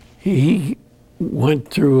he went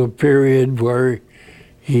through a period where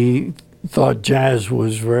he thought jazz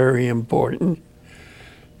was very important.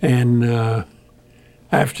 And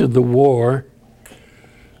after the war,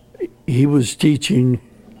 he was teaching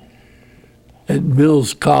at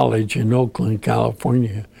Mills College in Oakland,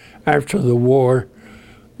 California. After the war,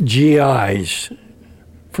 GIs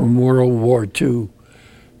from World War II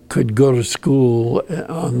could go to school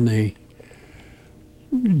on the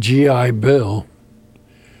GI Bill,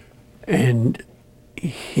 and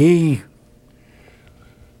he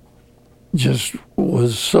just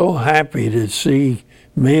was so happy to see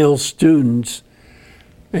male students.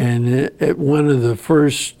 And at one of the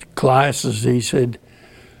first classes, he said,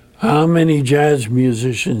 "How many jazz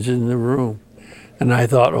musicians in the room?" And I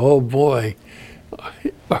thought, oh boy,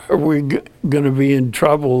 are we going to be in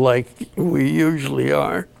trouble like we usually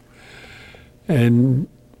are? And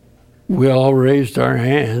we all raised our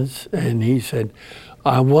hands, and he said,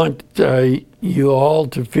 "I want you all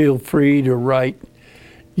to feel free to write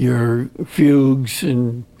your fugues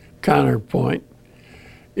and counterpoint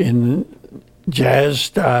in jazz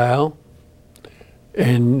style,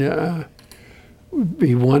 and it would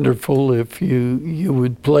be wonderful if you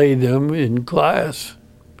would play them in class."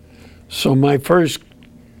 So my first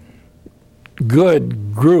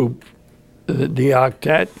good group, the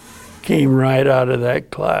octet, came right out of that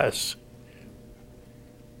class.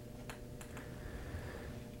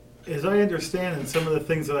 As I understand, and some of the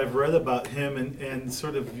things that I've read about him and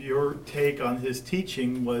sort of your take on his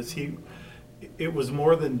teaching was it was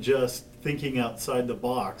more than just thinking outside the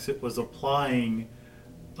box. It was applying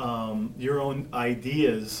your own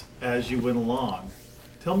ideas as you went along.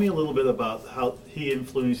 Tell me a little bit about how he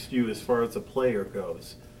influenced you as far as a player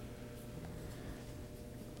goes.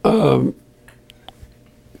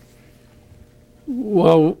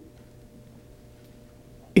 Well,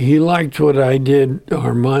 he liked what I did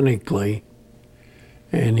harmonically,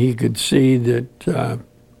 and he could see that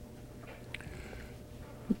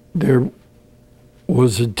there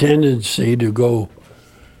was a tendency to go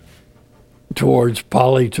towards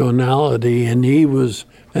polytonality, and he was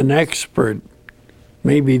an expert,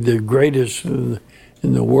 maybe the greatest in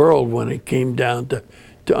the world when it came down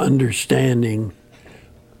to understanding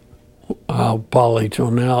how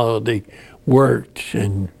polytonality worked.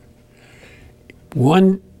 And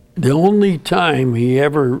the only time he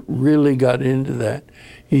ever really got into that,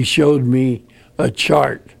 he showed me a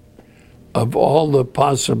chart of all the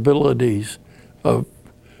possibilities of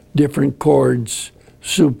different chords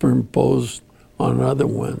superimposed on other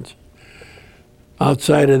ones.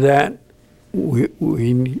 Outside of that,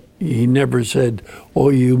 he never said, "Oh,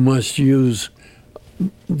 you must use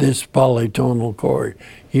this polytonal chord."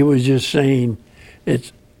 He was just saying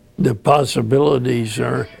the possibilities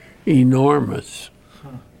are enormous.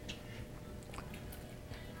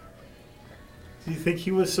 Do you think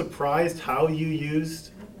he was surprised how you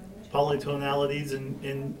used polytonalities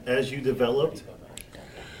as you developed?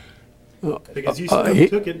 Because you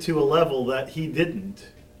took it to a level that he didn't.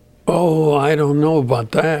 Oh, I don't know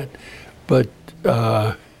about that, but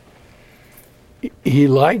he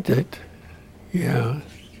liked it. Yeah.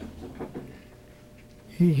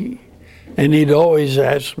 And he'd always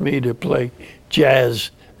ask me to play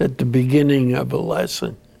jazz at the beginning of a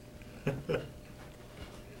lesson.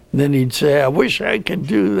 Then he'd say, "I wish I could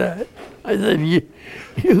do that." I said,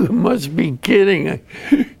 you must be kidding.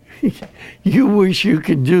 You wish you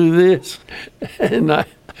could do this, and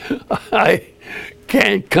I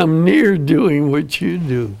can't come near doing what you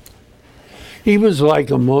do. He was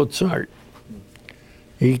like a Mozart.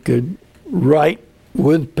 He could write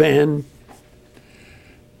with pen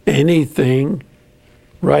anything,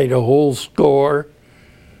 write a whole score,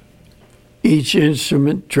 each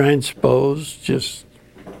instrument transposed, just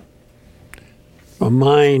a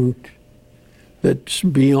mind that's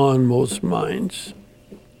beyond most minds.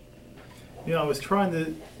 You know,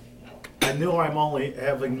 I know I'm only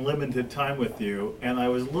having limited time with you, and I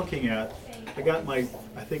was looking at, I got I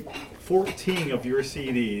think 14 of your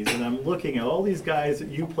CDs, and I'm looking at all these guys that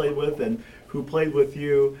you played with and who played with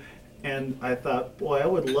you, and I thought, boy, I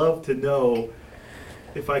would love to know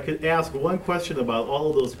if I could ask one question about all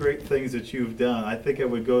of those great things that you've done. I think I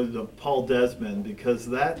would go to Paul Desmond, because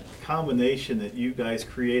that combination that you guys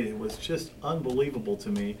created was just unbelievable to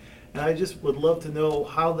me. And I just would love to know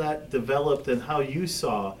how that developed and how you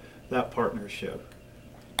saw that partnership.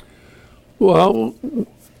 Well,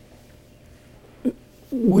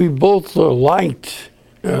 we both liked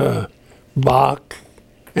Bach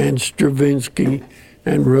and Stravinsky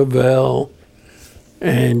and Ravel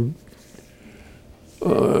and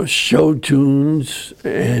show tunes,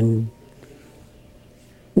 and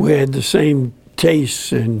we had the same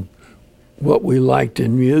tastes in what we liked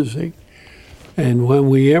in music. And when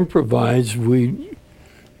we improvised, we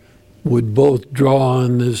would both draw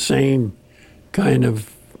on the same kind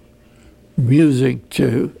of music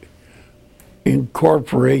to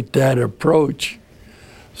incorporate that approach,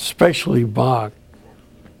 especially Bach.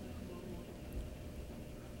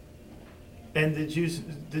 And did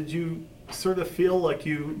you sort of feel like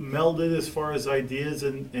you melded as far as ideas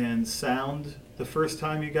and sound the first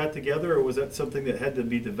time you got together, or was that something that had to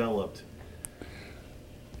be developed?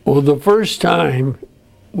 Well, the first time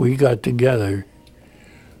we got together,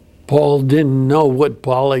 Paul didn't know what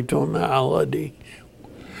polytonality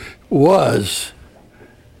was,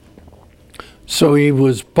 so he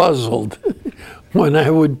was puzzled when I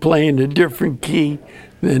would play in a different key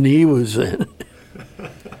than he was in.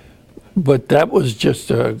 But that was just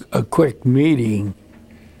a quick meeting,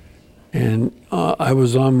 and I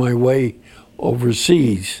was on my way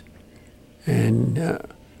overseas, and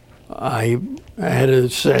I had a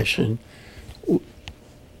session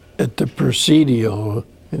at the Presidio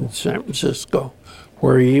in San Francisco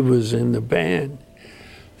where he was in the band.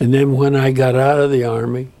 And then when I got out of the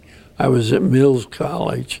Army, I was at Mills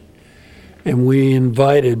College, and we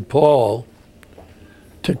invited Paul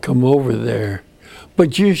to come over there.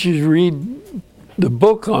 But you should read the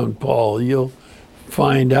book on Paul. You'll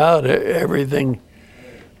find out everything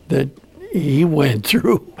that he went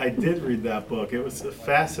through. I did read that book. It was a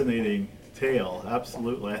fascinating tale,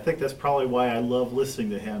 absolutely. I think that's probably why I love listening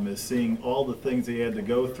to him, is seeing all the things he had to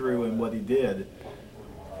go through and what he did.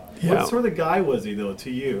 Yeah. What sort of guy was he, though, to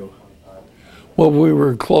you? Well, we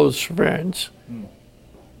were close friends.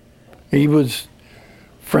 He was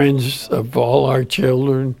friends of all our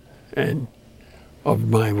children and of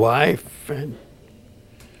my wife, and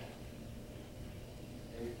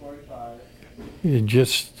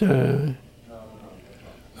just a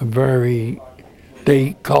very,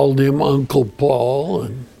 they called him Uncle Paul,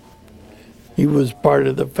 and he was part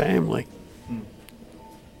of the family.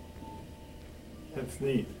 That's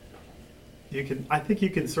neat. I think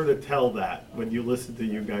you can sort of tell that when you listen to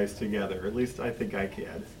you guys together. At least I think I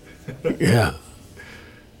can. Yeah.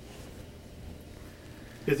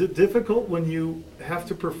 Is it difficult when you have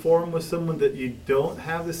to perform with someone that you don't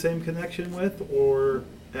have the same connection with, or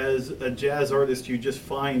as a jazz artist you just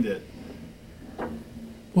find it?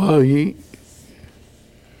 Well, you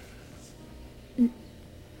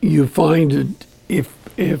find it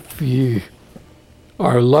if you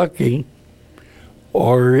are lucky,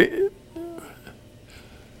 or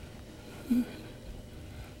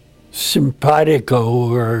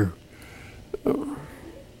simpatico, or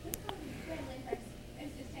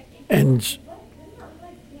and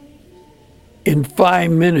in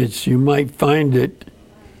 5 minutes you might find it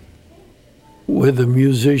with a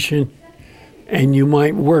musician, and you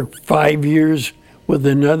might work 5 years with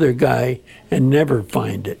another guy and never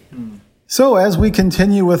find it. So as we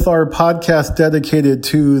continue with our podcast dedicated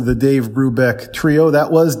to the Dave Brubeck trio, that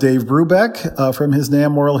was Dave Brubeck from his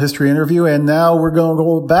NAMM Oral History interview. And now we're going to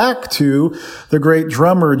go back to the great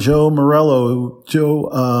drummer, Joe Morello. Joe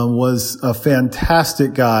was a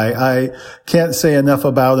fantastic guy. I can't say enough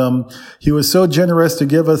about him. He was so generous to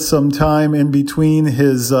give us some time in between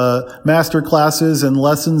his master classes and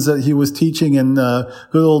lessons that he was teaching in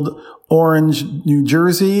good old Orange, New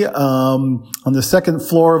Jersey, on the second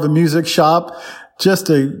floor of a music shop. Just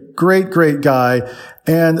a great, great guy.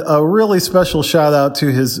 And a really special shout out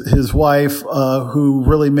to his wife, who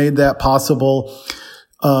really made that possible.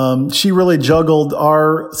 She really juggled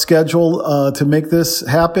our schedule, to make this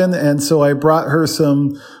happen. And so I brought her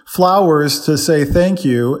some flowers to say thank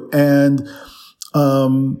you. And,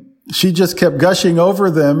 she just kept gushing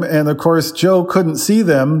over them. And of course, Joe couldn't see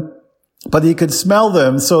them, but he could smell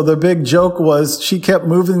them. So the big joke was she kept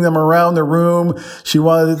moving them around the room. She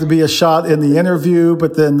wanted it to be a shot in the interview,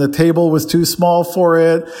 but then the table was too small for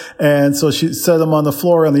it. And so she set them on the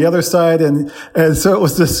floor on the other side. And so it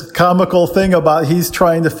was this comical thing about he's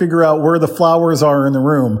trying to figure out where the flowers are in the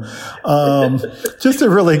room. Just a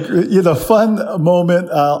really, fun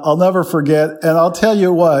moment. I'll never forget. And I'll tell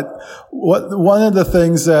you what one of the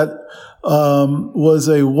things that, was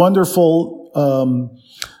a wonderful,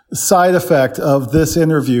 side effect of this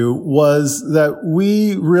interview was that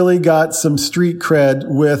we really got some street cred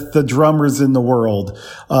with the drummers in the world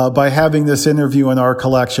by having this interview in our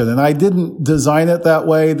collection. And I didn't design it that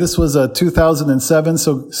way. This was a 2007,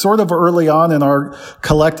 so sort of early on in our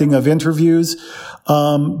collecting of interviews.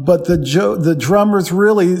 But the drummers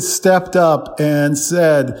really stepped up and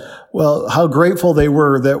said, well, how grateful they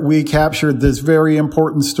were that we captured this very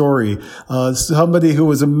important story. Somebody who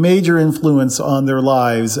was a major influence on their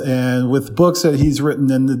lives, and with books that he's written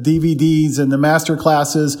and the DVDs and the master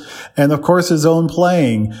classes, and of course his own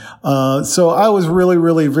playing. So I was really,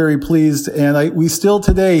 really very pleased. And we still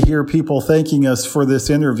today hear people thanking us for this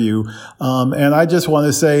interview. And I just want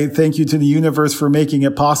to say thank you to the universe for making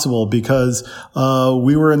it possible, because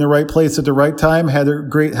we were in the right place at the right time, had a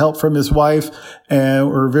great help from his wife, and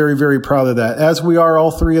we're very, very proud of that, as we are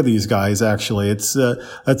all three of these guys, actually. It's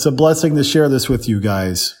a blessing to share this with you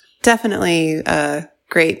guys. Definitely a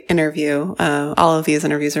great interview. All of these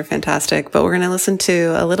interviews are fantastic, but we're going to listen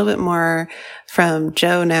to a little bit more from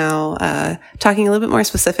Joe now, talking a little bit more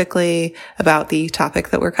specifically about the topic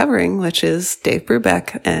that we're covering, which is Dave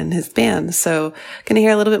Brubeck and his band. So going to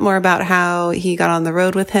hear a little bit more about how he got on the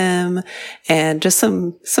road with him, and just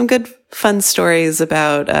some good fun stories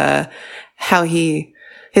about how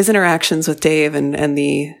his interactions with Dave and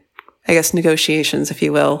the, I guess, negotiations, if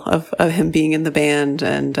you will, of him being in the band,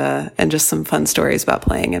 and just some fun stories about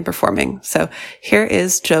playing and performing. So here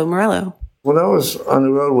is Joe Morello. When I was on the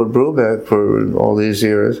road with Brubeck for all these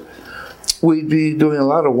years, we'd be doing a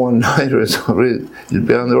lot of one-nighters. You'd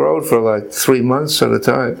be on the road for like 3 months at a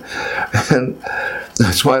time. And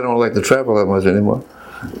that's why I don't like to travel that much anymore.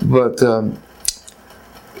 But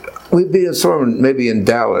we'd be in somewhere, maybe in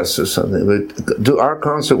Dallas or something. Our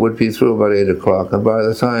concert would be through about 8 o'clock, and by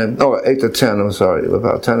the time, 8 to 10, I'm sorry,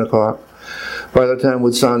 about 10 o'clock, by the time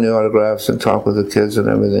we'd sign the autographs and talk with the kids and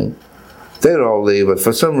everything, they'd all leave. But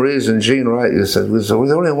for some reason, Eugene Wright, you said, we're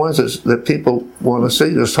the only ones that people want to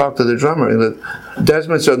see, just talk to the drummer. And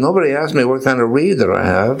Desmond said, nobody asked me what kind of reed that I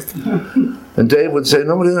have. And Dave would say,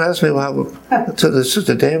 nobody asked me it's just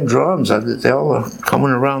the damn drums. They all are coming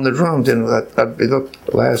around the drums. I'd be the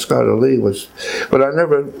last guy to leave. But I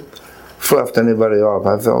never fluffed anybody off.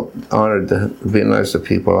 I felt honored to be nice to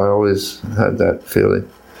people. I always had that feeling.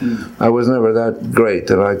 I was never that great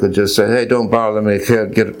that I could just say, hey, don't bother me,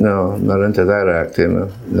 kid. No, I'm not into that act,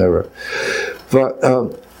 never. But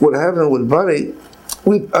what happened with Buddy,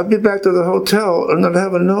 I'd be back to the hotel, and I'd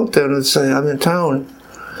have a note there, and it'd say, I'm in town.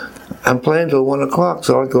 I'm playing till 1 o'clock,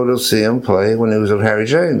 so I'd go to see him play when he was at Harry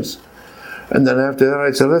James. And then after that,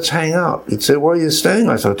 I'd say, let's hang out. He'd say, where are you staying?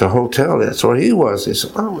 I said, at the hotel. That's where he was. He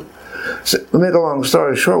said, oh. So, to make a long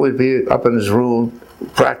story short, we'd be up in his room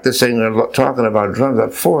practicing and talking about drums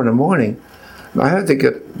at 4 in the morning. I had to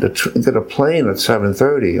get a plane at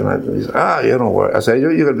 7:30, and he said, you don't worry. I said,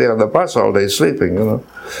 you're going to be on the bus all day sleeping,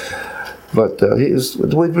 But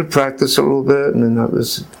we'd practice a little bit, and then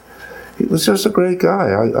he was just a great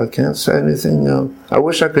guy. I can't say anything. I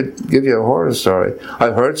wish I could give you a horror story.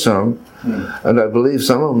 I've heard some, and I believe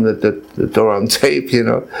some of them that are on tape,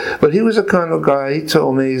 But he was the kind of guy, he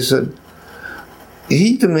told me, he said,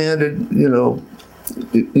 he demanded,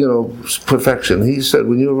 perfection. He said,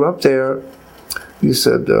 when you were up there, he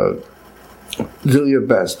said, do your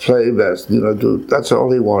best, play best, that's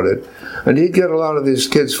all he wanted. And he'd get a lot of these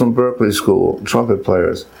kids from Berkeley School, trumpet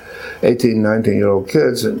players, 18, 19-year-old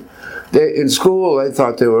kids, and in school, they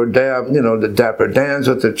thought they were the Dapper Dans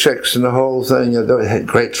with the chicks and the whole thing. They had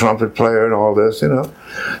great trumpet player and all this,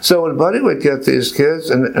 So when Buddy would get these kids,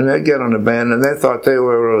 and they'd get on the band, and they thought they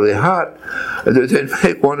were really hot, they'd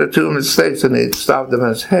make 1 or 2 mistakes, and he'd stop them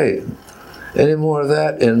and say, hey, any more of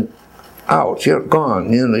that, and out, you're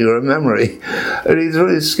gone, you're a memory. And he's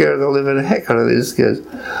really scared the living heck out of these kids,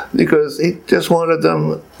 because he just wanted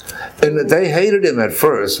them. And they hated him at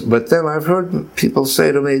first, but then I've heard people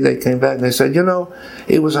say to me, they came back and they said,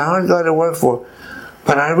 he was a hard guy to work for,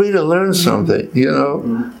 but I really learned something,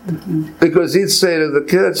 Because he'd say to the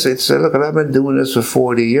kids, he'd say, look, I've been doing this for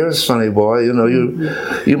 40 years, sonny boy,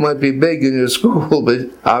 you might be big in your school, but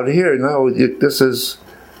out here, this is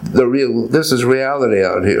reality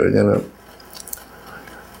out here,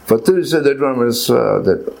 But these are the drummers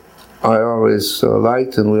that I always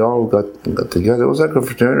liked, and we all got together. It was like a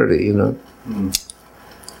fraternity,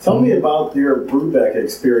 Tell me about your Brubeck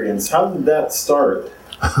experience. How did that start?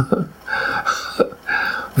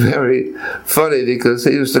 Very funny, because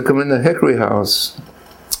he used to come in the Hickory House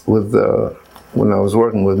with when I was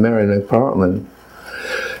working with Mary Nick Portland.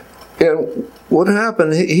 And what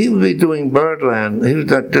happened, he would be doing Birdland. He did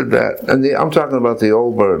that. And I'm talking about the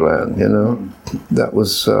old Birdland, That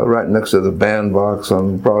was right next to the bandbox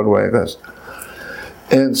on Broadway, I guess.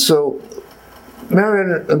 And so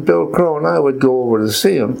Marion and Bill Crow and I would go over to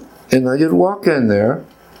see him. And you'd walk in there,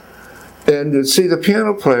 and you'd see the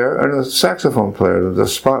piano player and the saxophone player, the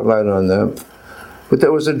spotlight on them. But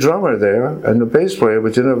there was a drummer there and the bass player,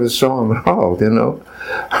 but you never saw him at all, you know.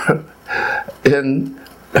 and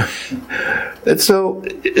so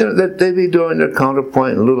they'd be doing their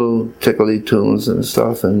counterpoint and little tickly tunes and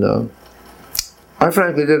stuff, and I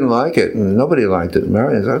frankly didn't like it, and nobody liked it.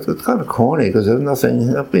 Marion, it's kind of corny because there's nothing,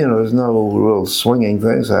 you know, there's no real swinging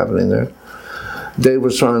things happening there. Dave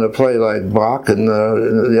was trying to play like Bach, and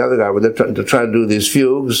the other guy was trying to do these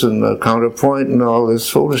fugues and counterpoint and all this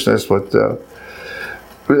foolishness, but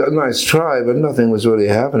a nice try, but nothing was really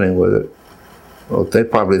happening with it. Well, they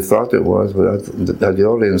probably thought it was, but the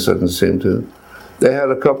audience didn't seem to. They had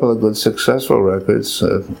a couple of good successful records,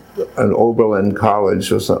 an Oberlin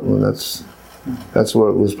College or something. That's where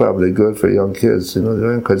it was probably good for young kids. You know, the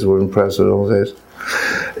young kids were impressed in those days.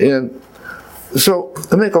 And so,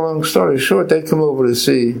 to make a long story short, they'd come over to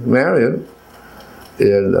see Marion,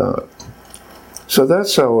 and so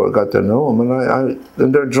that's how I got to know him.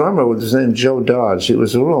 And their drummer was his name Joe Dodge. He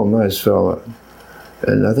was a real nice fella.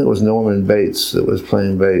 And I think it was Norman Bates that was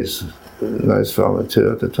playing bass. Nice fella,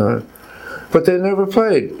 too, at the time. But they never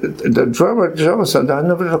played. The drummer, Joe, said, I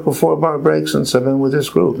never took a 4-bar break since I've been with this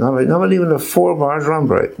group. Not even a 4-bar drum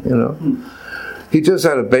break, you know. He just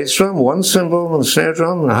had a bass drum, one cymbal, and a snare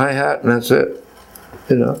drum, and a hi-hat, and that's it,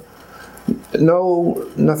 you know. No,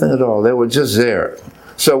 nothing at all. They were just there.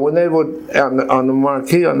 So when they would, on the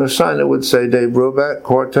marquee, on the sign, it would say Dave Brubeck,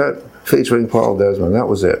 Quartet, featuring Paul Desmond. That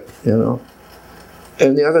was it, you know.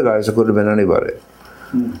 And the other guys, it could have been anybody.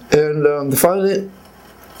 And finally,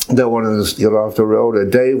 they wanted to get off the road.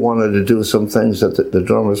 And Dave wanted to do some things that the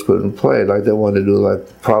drummers couldn't play. Like they wanted to do like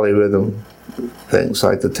polyrhythm things,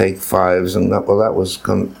 like the take fives, and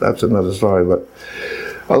that's another story. But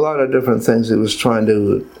a lot of different things he was trying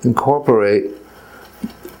to incorporate,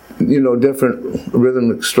 you know, different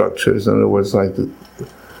rhythmic structures. In other words, like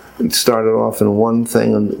it started off in one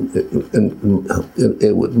thing and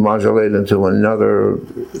it would modulate into another,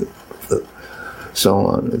 so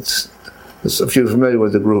on. If you're familiar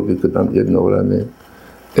with the group, you'd know what I mean.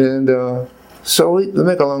 And so to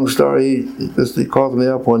make a long story, he called me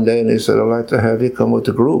up one day and he said, I'd like to have you come with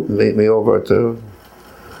the group and meet me over at a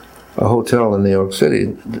hotel in New York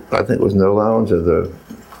City. I think it was in the lounge of the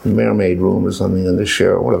Mermaid Room or something in the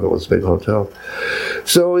Sheraton, whatever it was, big hotel.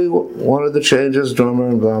 So he wanted to change his drummer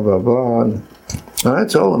and blah, blah, blah. And I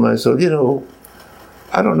told him, I said, you know,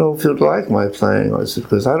 I don't know if you'd like my playing. I said,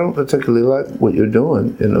 because I don't particularly like what you're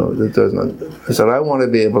doing, you know. I said, I want to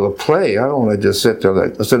be able to play. I don't want to just sit there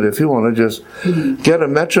like, I said, if you want to just get a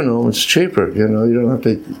metronome, it's cheaper, you know. You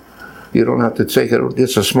don't have to take it,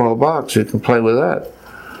 it's a small box, you can play with that.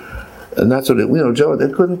 And that's what, you know, Joe,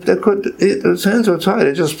 his hands were tied,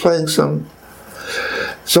 they're just playing some.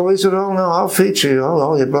 So he said, oh no, I'll feature you,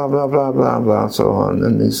 blah, blah, blah, blah, blah, and so on.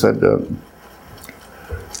 And he said, I'm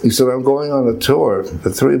going on a tour for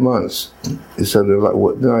 3 months. He said,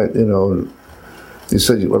 what night, you know, he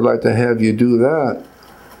said, I'd like to have you do that.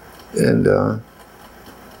 And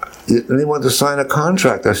he wanted to sign a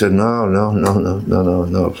contract. I said, no,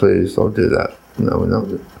 please don't do that. No.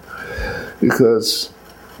 Because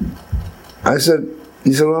he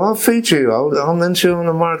said, well, I'll feature you. I'll mention you on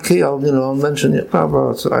the marquee. I'll mention you. Blah,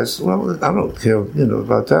 blah. So I said, well, I don't care,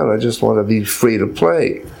 about that. I just want to be free to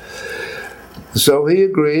play. So he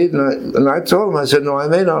agreed, and I told him, I said, no, I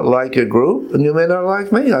may not like your group, and you may not like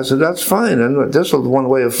me. I said, that's fine, and this was one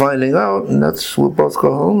way of finding out, and we'll both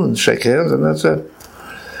go home and shake hands, and that's it.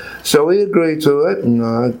 So he agreed to it, and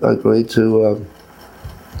I agreed to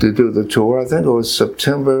do the tour. I think it was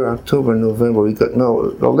September, October, November.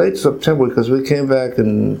 Late September, because we came back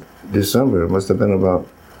in December. It must have been about,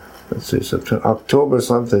 September, October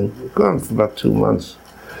something. Gone for about 2 months.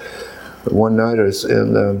 One-nighters,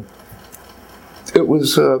 and it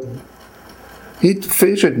was, he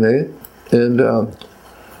featured me, and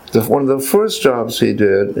one of the first jobs he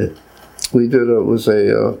did,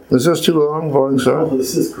 is this too long, boring, sir? Oh,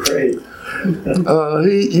 this is great.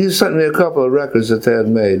 He sent me a couple of records that they had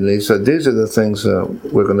made, and he said, these are the things,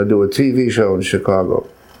 we're going to do a TV show in Chicago.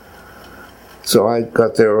 So I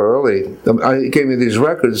got there early. He gave me these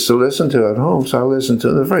records to listen to at home, so I listened to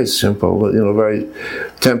them. They're very simple, very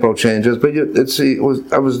tempo changes. But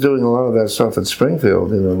I was doing a lot of that stuff at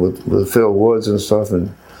Springfield, with Phil Woods and stuff,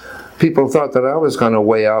 and people thought that I was kind of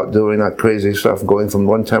way out doing that crazy stuff, going from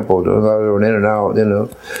one tempo to another and in and out,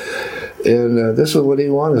 And this is what he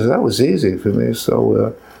wanted. So that was easy for me.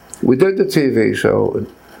 So we did the TV show,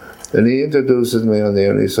 and he introduces me on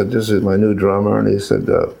there, and he said, this is my new drummer, and he said,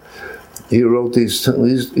 he wrote these.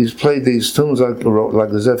 He's played these tunes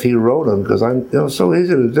like as if he wrote them, because so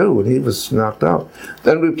easy to do, and he was knocked out.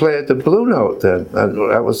 Then we play at the Blue Note. And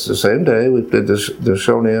that was the same day. We did the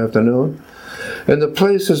show in the afternoon, And the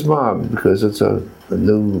place is mobbed because it's a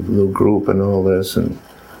new group and all this. And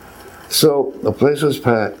so the place was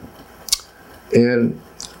packed. And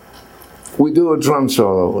we do a drum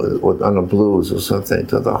solo on a blues or something.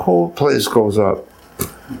 So the whole place goes up.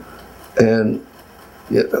 And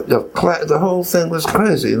the whole thing was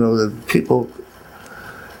crazy, the people.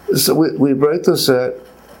 So we break the set.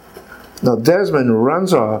 Now Desmond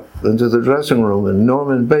runs off into the dressing room, and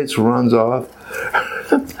Norman Bates runs off.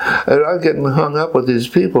 And I'm getting hung up with these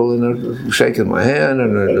people, and they're shaking my hand,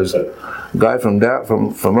 and there's a guy from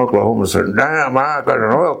Oklahoma said, "Damn, I got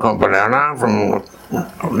an oil company, and I'm from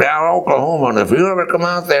down Oklahoma, and if you ever come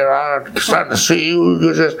out there, I'm starting to see you.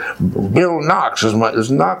 You just Bill Knox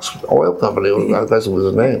is Knox Oil Company. I guess it was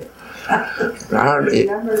his name."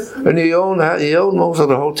 And he owned most of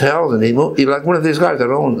the hotels, and he like one of these guys that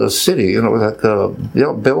owned the city, like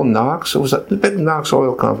Bill Knox. It was a big Knox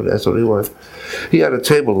Oil Company. That's what he was. He had a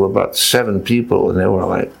table of about 7 people, and they were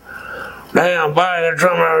like, "Damn, buy the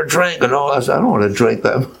drummer a drink," and all. I said, "I don't want to drink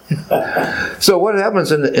them." So what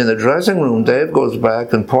happens in the dressing room? Dave goes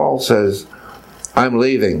back, and Paul says, "I'm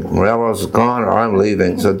leaving. Morello's gone, or I'm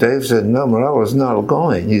leaving." So Dave said, "No, Morello's not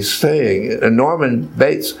going. He's staying." And Norman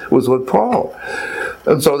Bates was with Paul,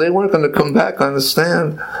 and so they weren't going to come back on the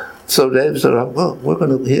stand. So Dave said, "Well,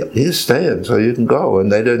 he's staying, so you can go." And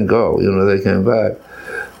they didn't go. They came back.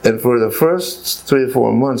 And for the first 3 or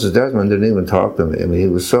 4 months, Desmond didn't even talk to me. I mean, he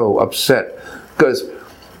was so upset because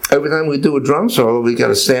every time we do a drum solo, we get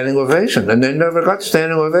a standing ovation, and they never got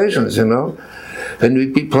standing ovations, And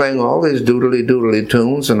we'd be playing all these doodly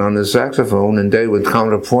tunes, and on the saxophone, and Dave would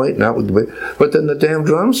counterpoint, and that would be. But then the damn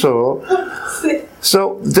drum solo.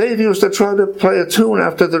 So Dave used to try to play a tune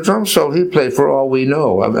after the drum solo. He played "For All We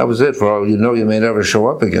Know." That was it. "For all you know, you may never show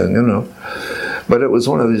up again," But it was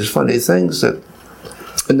one of these funny things that.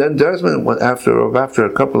 And then Desmond, after a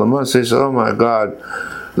couple of months, he said, "Oh my God,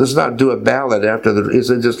 let's not do a ballad after the." He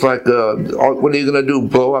said, "Just like, what are you going to do?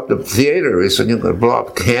 Blow up the theater?" He said, "You're going to blow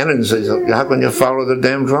up cannons." He said, "How can you follow the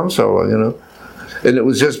damn drum solo?" And it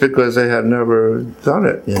was just because they had never done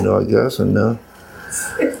it, I guess. And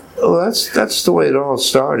well, that's the way it all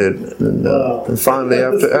started. And finally,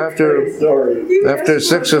 after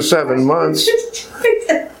 6 or 7 months.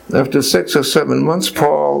 After 6 or 7 months,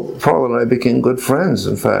 Paul and I became good friends.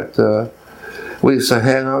 In fact, we used to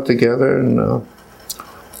hang out together, and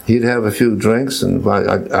he'd have a few drinks, and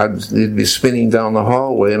he'd be spinning down the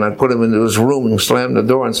hallway, and I'd put him into his room and slam the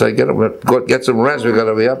door and say, "Get some rest. We got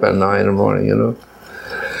to be up at 9 in the morning,"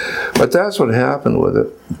 But that's what happened with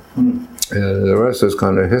it. And the rest is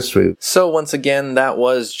kind of history. So once again, that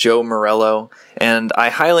was Joe Morello, and I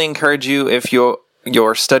highly encourage you, if you're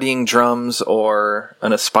studying drums or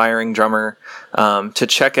an aspiring drummer, to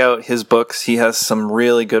check out his books. He has some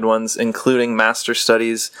really good ones, including Master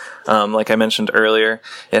Studies. Like I mentioned earlier,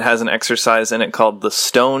 it has an exercise in it called the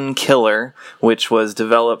Stone Killer, which was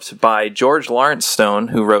developed by George Lawrence Stone,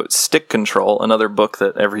 who wrote Stick Control, another book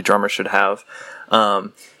that every drummer should have.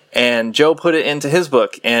 And Joe put it into his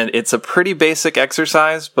book, and it's a pretty basic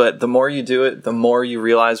exercise, but the more you do it, the more you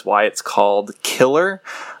realize why it's called Killer.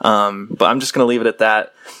 But I'm just going to leave it at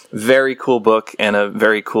that. Very cool book, and a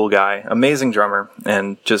very cool guy. Amazing drummer,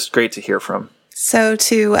 and just great to hear from. So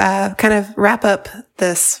to kind of wrap up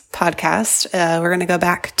this podcast, we're going to go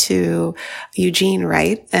back to Eugene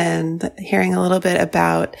Wright and hearing a little bit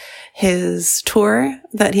about his tour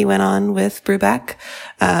that he went on with Brubeck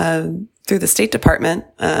through the State Department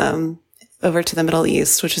over to the Middle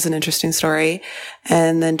East, which is an interesting story.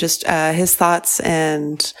 And then just his thoughts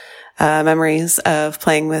and memories of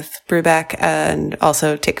playing with Brubeck and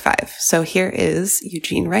also Take 5. So here is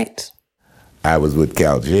Eugene Wright. I was with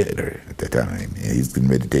Cal Jeter at the time. He's getting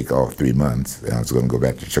ready to take off 3 months. I was going to go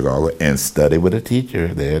back to Chicago and study with a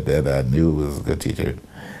teacher there that I knew was a good teacher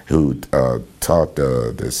who taught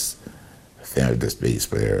this bass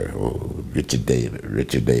player, Richard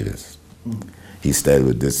Davis. He studied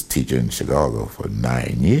with this teacher in Chicago for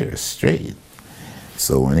 9 years straight.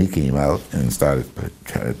 So when he came out and started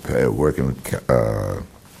working with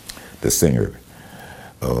the singer,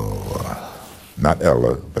 not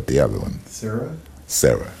Ella, but the other one. Sarah.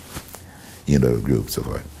 The group, so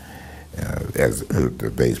forth. As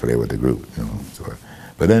the bass player with the group, so forth.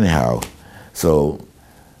 But anyhow, so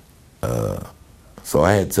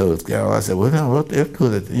I had told Carol, I said, well, no, what if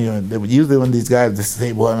could it, usually when these guys just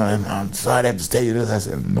say, well, I'm sorry I have to tell you this, I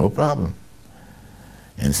said, no problem.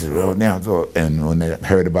 And he said, well, now, and when they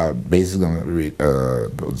heard about bass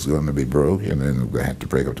was going to be broke, and then they had to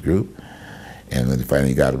break up the group, and when they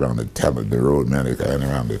finally got around to tell me, the road manager got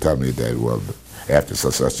around to tell me that, well, after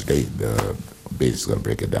such a date, the bass is going to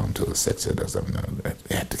break it down to a sextet or something.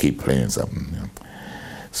 They have to keep playing something. You know.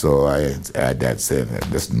 So Dad said,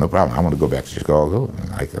 "Listen, no problem. I want to go back to Chicago.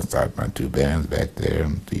 And I can start my 2 bands back there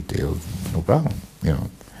and details. No problem, you know,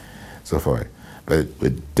 so forth." But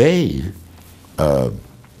with Dave,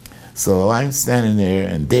 so I'm standing there,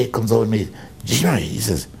 and Dave comes over to me. He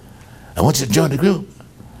says, "I want you to join the group."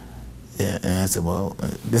 Yeah, and I said, "Well,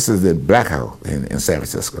 this is the Black House in San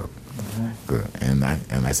Francisco."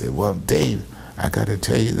 Mm-hmm. And I said, "Well, Dave, I got to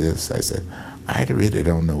tell you this." I said, "I really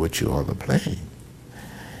don't know what you all are playing."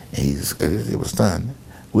 And it was done,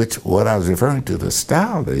 which what I was referring to, the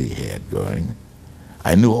style that he had going.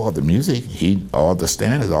 I knew all the music, all the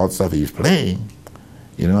standards, all the stuff he was playing,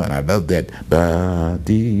 you know, and I loved that.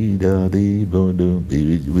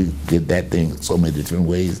 We did that thing so many different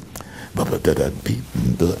ways.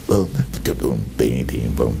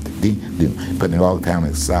 Putting all kind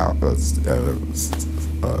of style,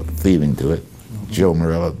 feeling to it. Joe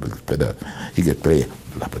Morello, he could play.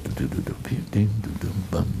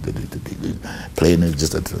 Playing it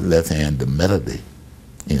just at the left hand, the melody,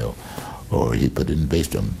 you know, or he put it in bass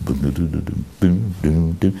drum,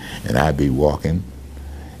 and I'd be walking,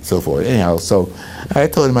 so forth. Anyhow, so I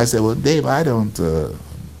told him, I said, "Well, Dave, I don't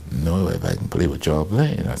know if I can play what y'all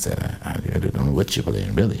playing." I said, I don't know what you're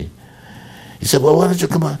playing, really. He said, "Well, why don't you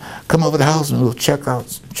come over the house and we'll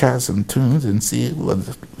try some tunes and see what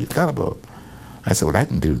we got about." I said, "Well, I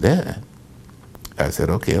can do that." I said,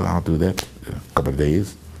 "Okay, well, I'll do that a couple of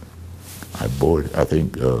days." I borrowed, I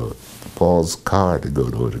think, Paul's car to go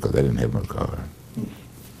to it because I didn't have no car.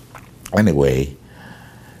 Anyway,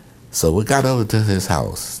 so we got over to his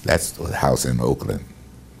house. That's the house in Oakland.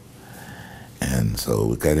 And so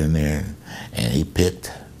we got in there, and he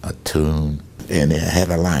picked a tune, and it had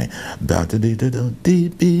a line.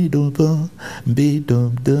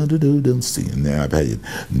 See, and then I played it.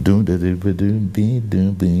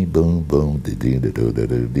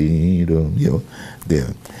 You know,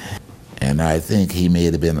 then. And I think he may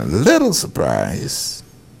have been a little surprised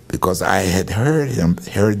because I had heard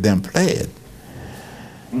them play it,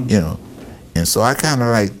 you know. And so I kind of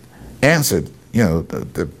like answered, you know,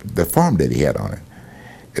 the form that he had on it.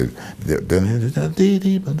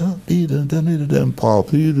 Paul,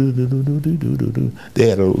 they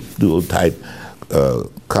had a dual type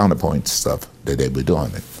counterpoint stuff that they were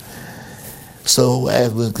doing it. So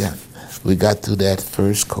as we got through that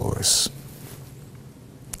first chorus,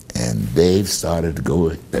 and Dave started to go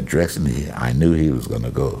that direction I knew he was going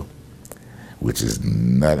to go, which is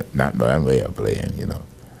not my way of playing, you know.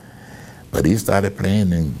 But he started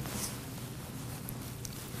playing, and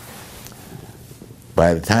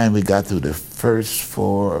by the time we got through the first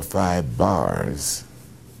 4 or 5 bars,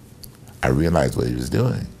 I realized what he was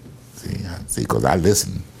doing. See, because I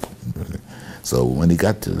listened. So when he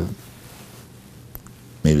got to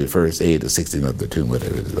maybe the first 8 or 16 of the tune,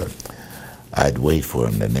 whatever it was, I'd wait for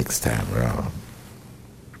him the next time around.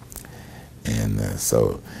 And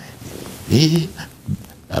so the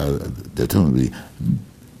tune would be,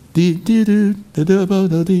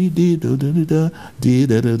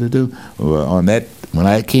 well, on that, when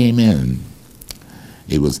I came in,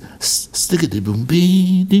 it was I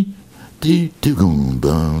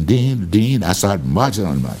started marching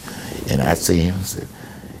on him, and I'd see him and say,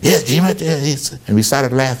 "Yeah, Jim," and we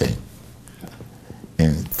started laughing,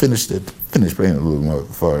 and finished playing a little more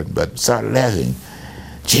for it, but started laughing.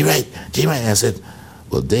 G Wright. I said,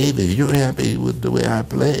 "Well, Dave, if you're happy with the way I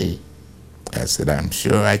play," I said, "I'm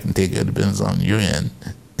sure I can take care of the business on your end."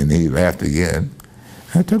 And he laughed again.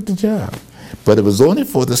 I took the job. But it was only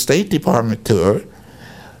for the State Department tour.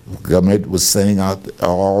 The government was sending out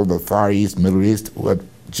all the Far East, Middle East, what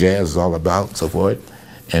jazz is all about, so forth.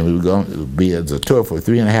 And we were going to be as a tour for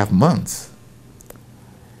 3.5 months.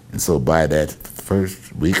 And so by that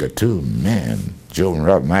first week or two, man, Joe and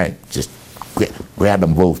Rob and I just grabbed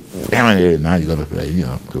them both. Now you're going to play, you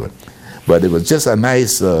know, do it. But it was just a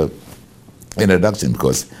nice introduction,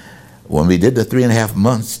 because when we did the 3.5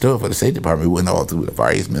 months tour for the State Department, we went all through the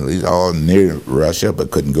Far East, Middle East, all near Russia,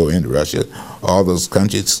 but couldn't go into Russia. All those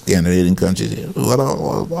countries, Scandinavian countries, all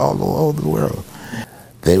over the world.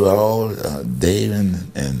 They were all, Dave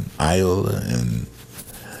and Iola and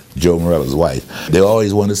Joe Morello's wife. They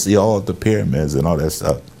always wanted to see all the pyramids and all that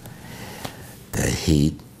stuff. The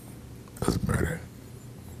heat was murder.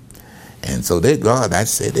 And so they God, I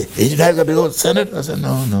said, "Is you guys going to go to the Senate?" I said,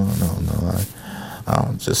 No.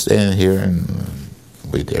 I'll just stand here and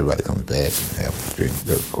wait till everybody comes back and have a drink,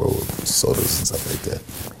 their cold sodas and stuff like that.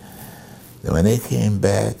 Then when they came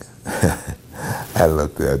back, I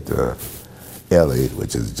looked at Ellie,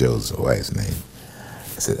 which is Joe's wife's name.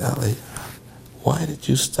 I said, "Ellie, why did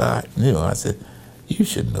you start? You know, I said, you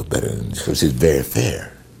should know better than this, because she's very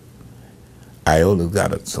fair. Iola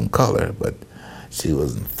got some color, but she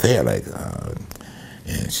wasn't fair like,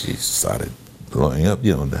 and she started blowing up,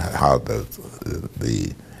 you know, how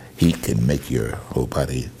the heat can make your whole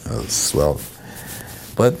body swell.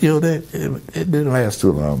 But, you know, it didn't last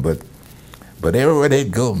too long, but everywhere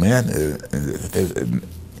they'd go, man,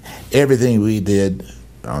 everything we did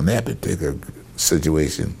on that particular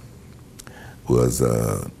situation was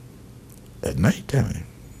at nighttime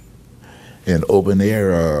in open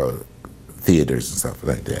air theaters and stuff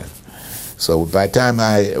like that. So by the time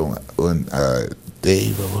when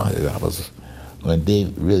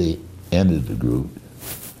Dave really ended the group,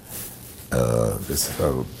 this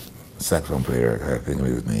saxophone player, I think of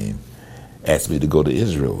his name, asked me to go to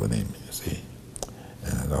Israel with him, you see.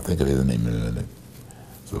 And I'll think of his name in a minute,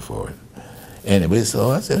 so forth. Anyway, so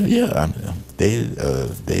I said, yeah,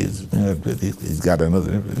 Dave's, you know, he's got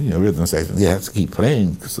another, you know, rhythm section. He has to keep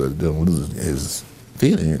playing so he doesn't lose his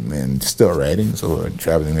feeling, and still writing, so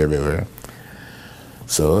traveling everywhere.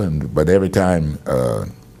 So, but every time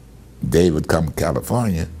Dave would come to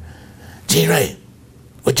California, Gene Wright,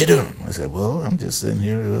 what you doing? I said, well, I'm just sitting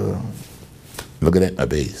here looking at my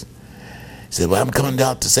bass. He said, well, I'm coming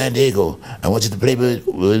down to San Diego. I want you to play with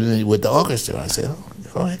the orchestra. I said, oh,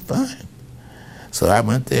 all right, fine. So I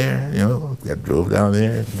went there, you know, drove down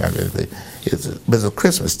there. It was a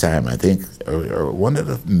Christmas time, I think, or one of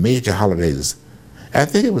the major holidays. I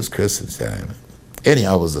think it was Christmas time.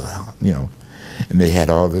 Anyhow, it was, you know, and they had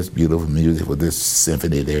all this beautiful music with this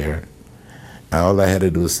symphony there. And all I had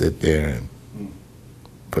to do was sit there and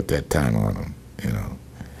put that time on them, you know.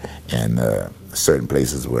 And certain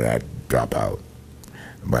places where I'd drop out,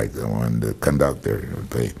 like when the conductor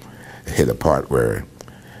would hit a part where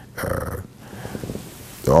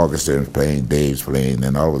the orchestra was playing, Dave's playing,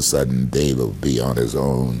 and all of a sudden Dave would be on his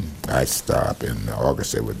own. I'd stop, and the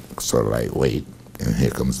orchestra would sort of like wait, and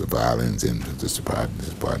here comes the violins in this part, and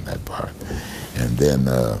that part. And then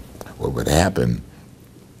what would happen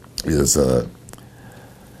is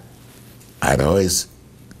I'd always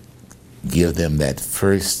give them that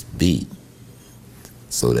first beat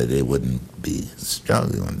so that they wouldn't be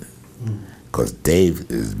struggling. Because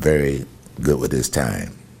Dave is very good with his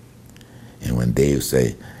time. And when Dave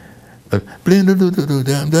say, all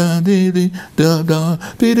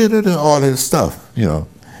his stuff, you know,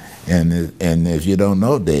 and if you don't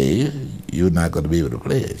know Dave, you're not going to be able to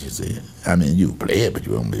play it, you see. I mean, you play it, but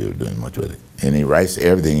you won't be able to do much with it. And he writes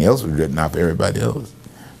everything else was written off everybody else.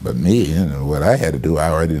 But me, you know, what I had to do, I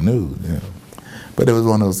already knew, you know. But it was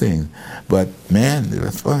one of those things. But, man, it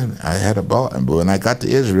was fun. I had a ball. But when I got to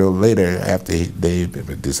Israel later, after they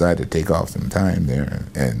decided to take off some time there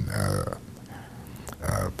and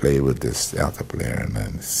play with this alto player and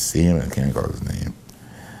then see him, I can't recall his name.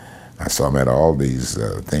 I saw him at all these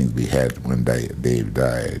things we had when Dave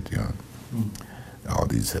died, you know. All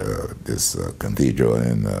these, this cathedral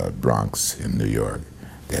in Bronx in New York.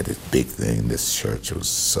 They had this big thing. This church was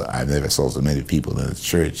so, I never saw so many people in a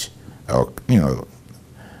church. You know,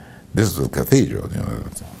 this was a cathedral, you know.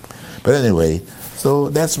 But anyway, so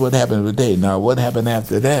that's what happened today. Now, what happened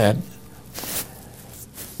after that?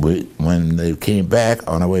 When they came back,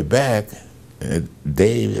 on our way back,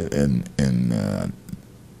 Dave and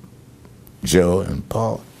Joe and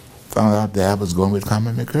Paul found out that I was going with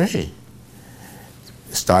Carmen McRae,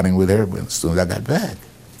 starting with her as soon as I got back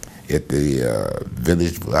at the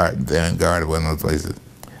Village Vanguard, one of those places.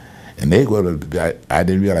 And they were going to, I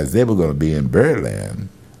didn't realize they were going to be in Birdland,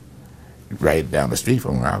 right down the street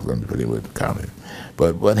from where I was going to be putting with Carmen.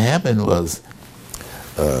 But what happened was,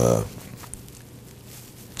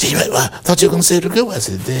 gee, I thought you were going to say the good one. I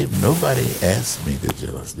said, Dave, nobody asked me to do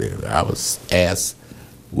this. I was asked,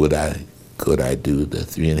 could I do the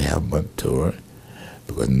 3.5-month tour?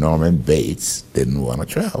 Because Norman Bates didn't want to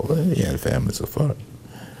travel. He had a family so far.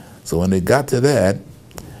 So when they got to that,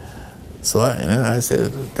 so I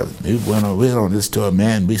said, we went on this tour,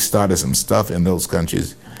 man. We started some stuff in those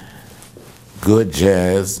countries, good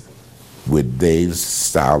jazz with Dave's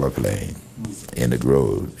style of playing in the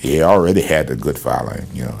Grove. He already had a good following,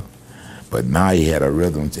 you know, but now he had a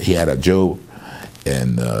rhythm. He had a Joe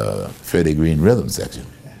and Freddie Green rhythm section.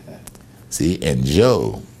 See, and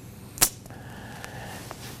Joe,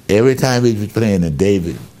 every time he was playing, and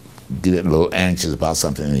David get a little anxious about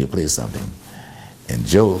something, and he'll play something. And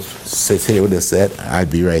Joe sits here with us set. I'd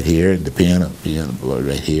be right here, and the piano boy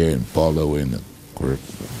right here, and Paul over in the group.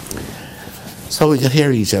 So we could hear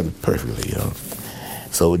each other perfectly, you know.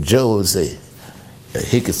 So Joe would say,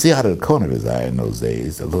 he could see out of the corner of his eye in those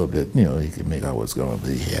days a little bit, you know, he could make out what's going on,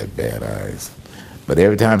 but he had bad eyes. But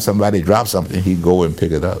every time somebody dropped something, he'd go and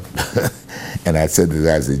pick it up. And I said to the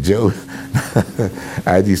guy, I said, Joe,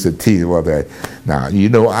 I used to tease him all that. Now,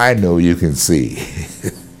 I know you can see.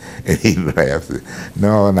 And he laughed.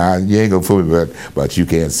 No, you ain't gonna fool me, but you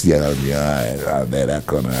can't see out of your eye, out of that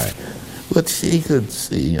corner eye. But he could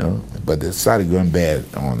see, But it started going bad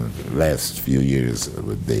on the last few years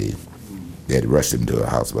with Dave. They had rushed him to a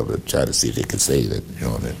hospital to try to see if they could save it,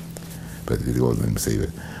 but they wasn't able to save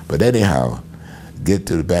it. But anyhow, back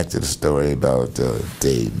to the story about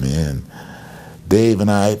Dave, man. Dave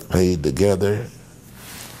and I played together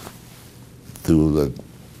through the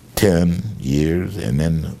 10 years, and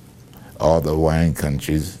then all the wine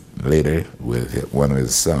countries later with one of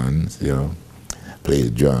his sons,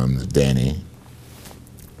 played drums, Danny,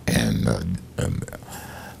 and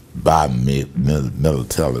Bob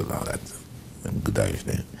Militello, all that good Irish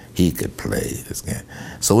name. He could play this guy.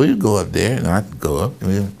 So we would go up there, and I'd go up,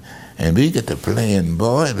 and we get to play, and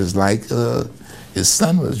boy, it was like his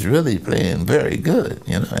son was really playing very good,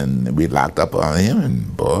 and we locked up on him,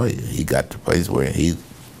 and boy, he got to a place where he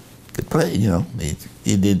could play,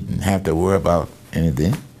 he didn't have to worry about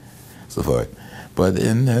anything, so forth. But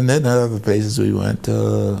and then other places we went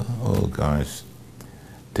to,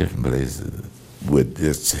 different places with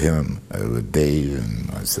just him, with Dave and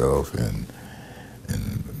myself and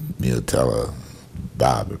Militello,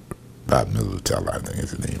 Bob Militello, I think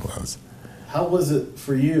his name was. How was it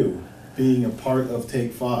for you being a part of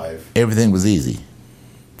Take Five? Everything was easy.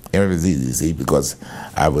 Everything was easy, see, because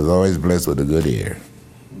I was always blessed with a good ear.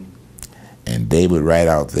 And Dave would write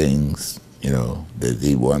out things, that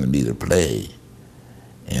he wanted me to play.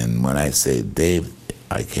 And when I say, Dave,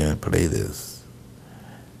 I can't play this.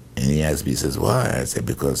 And he asked me, he says, why? I said,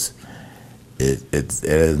 because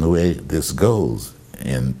there's no way this goes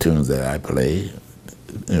in tunes that I play,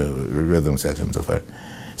 rhythm sections and so forth.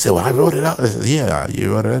 He said, well, I wrote it out. I said, yeah,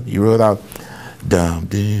 you wrote it out. You wrote out, dum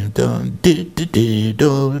dee dum dee dee dee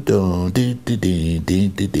dum dum dee dee dee dee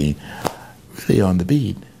dee dee, really on the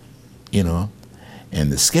beat,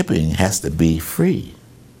 and the skipping has to be free.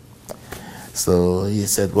 So he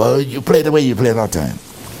said, well, you play the way you play it all the time.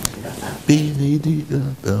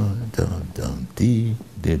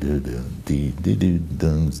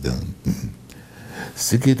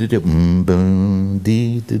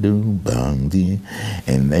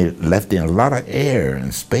 And they left in a lot of air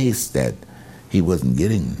and space that he wasn't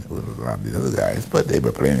getting with a lot of the other guys, but they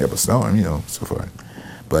were playing up a storm, so forth.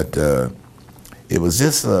 But it was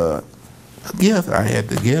just a gift. I had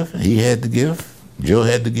the gift, he had the gift, Joe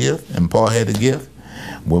had the gift, and Paul had the gift.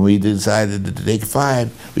 When we decided to Take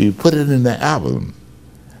Five, we put it in the album.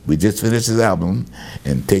 We just finished his album,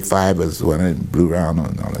 and Take Five was when it blew around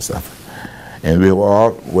and all that stuff. And we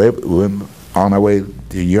were on our way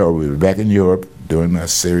to Europe. We were back in Europe doing a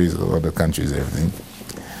series of other countries, everything,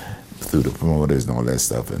 through the promoters and all that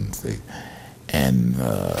stuff. And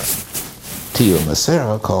Tio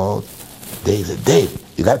Macera called. Dave said, Dave,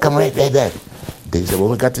 you got to come right back. Dave said, well,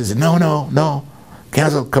 we got this. No,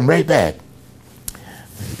 cancel, come right back.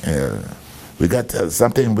 We got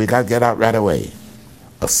something we got to get out right away.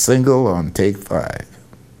 A single on Take Five,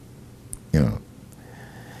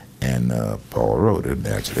 And Paul wrote it,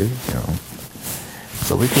 naturally,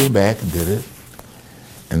 So we came back and did it.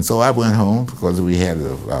 And so I went home because we had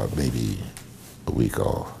about maybe a week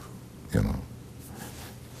off, getting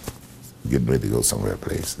ready to go somewhere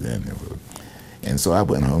place. And so I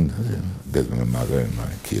went home, with my mother and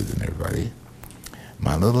my kids and everybody.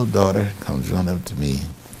 My little daughter comes running up to me.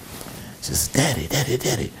 She says, Daddy,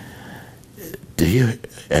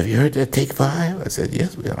 have you heard that Take Five? I said,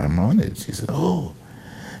 yes, I'm on it. She said, oh.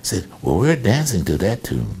 I said, well, we're dancing to that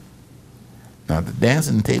tune. Now, the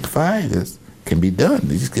dancing Take Five can be done.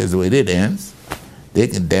 These kids, the way they dance, they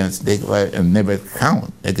can dance Take Five and never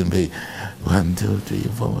count. They can be 1, 2, 3,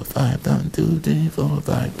 4, 5, 1, 2, 3, 4,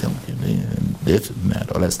 5, and this and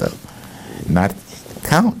that, all that stuff. Not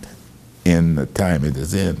count in the time it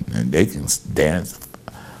is in, and they can dance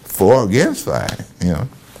 4 against 5,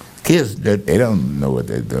 Kids, they don't know what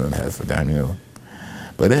they're doing half the time,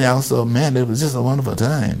 But then also, man, it was just a wonderful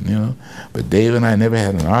time, But Dave and I never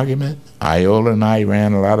had an argument. Iola and I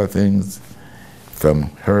ran a lot of things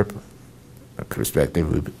from her perspective.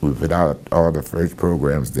 We put out all the first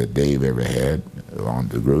programs that Dave ever had on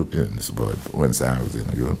the group, and one time I was in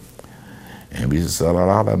the group. And we just sold a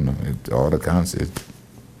lot of them at all the concerts.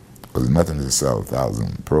 There was nothing to sell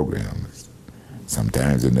 1,000 programs.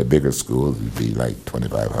 Sometimes in the bigger schools, it'd be like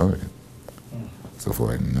 2,500. So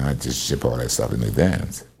forth, and I just ship all that stuff in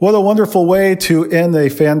advance. What a wonderful way to end a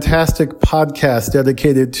fantastic podcast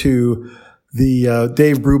dedicated to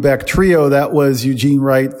Dave Brubeck trio. That was Eugene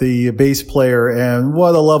Wright, the bass player, and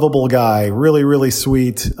what a lovable guy. Really, really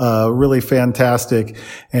sweet, really fantastic,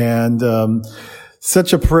 and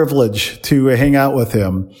such a privilege to hang out with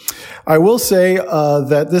him. I will say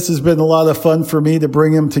that this has been a lot of fun for me to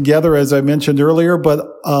bring him together, as I mentioned earlier, but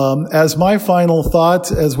as my final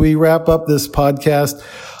thought as we wrap up this podcast,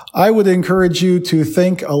 I would encourage you to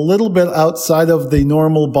think a little bit outside of the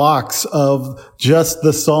normal box of just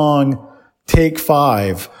the song Take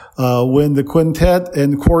Five. When the quintet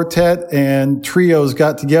and quartet and trios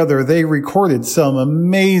got together, they recorded some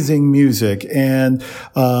amazing music, and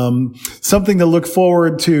something to look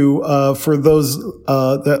forward to for those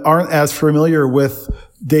that aren't as familiar with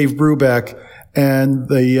Dave Brubeck and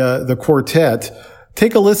the quartet.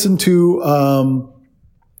 Take a listen to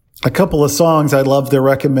a couple of songs I'd love to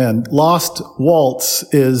recommend. Lost Waltz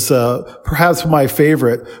is perhaps my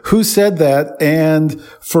favorite. Who Said That? And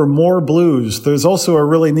For More Blues. There's also a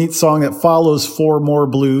really neat song that follows For More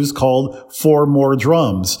Blues called For More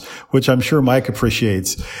Drums, which I'm sure Mike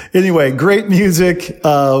appreciates. Anyway, great music,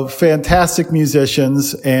 fantastic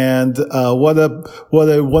musicians, and what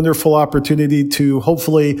a wonderful opportunity to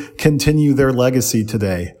hopefully continue their legacy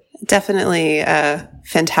today. Definitely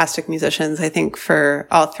fantastic musicians. I think for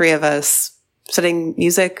all three of us, studying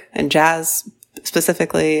music and jazz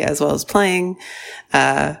specifically, as well as playing,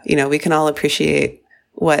 we can all appreciate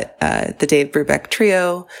what the Dave Brubeck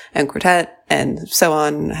trio and quartet and so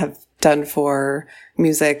on have done for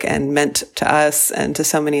music and meant to us and to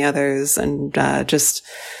so many others. And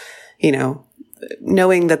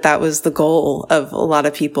knowing that that was the goal of a lot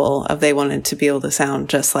of people, of they wanted to be able to sound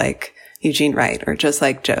just like Eugene Wright or just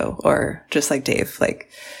like Joe or just like Dave, like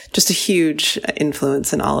just a huge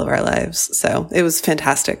influence in all of our lives. So it was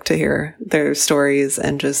fantastic to hear their stories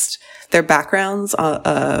and just their backgrounds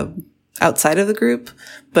outside of the group,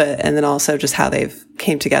 and then also just how they've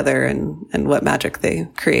came together and what magic they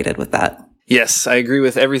created with that. Yes, I agree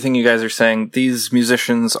with everything you guys are saying. These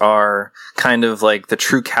musicians are kind of like the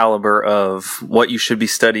true caliber of what you should be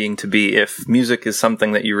studying to be if music is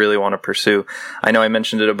something that you really want to pursue. I know I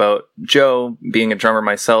mentioned it about Joe being a drummer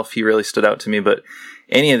myself. He really stood out to me, but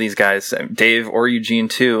any of these guys, Dave or Eugene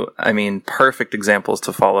too, I mean, perfect examples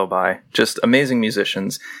to follow by. Just amazing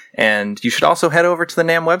musicians. And you should also head over to the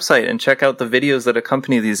NAMM website and check out the videos that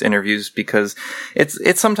accompany these interviews, because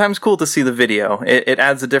it's sometimes cool to see the video. It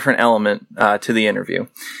adds a different element to the interview.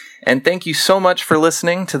 And thank you so much for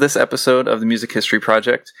listening to this episode of the Music History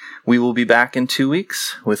Project. We will be back in 2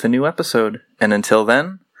 weeks with a new episode. And until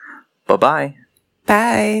then, bye-bye.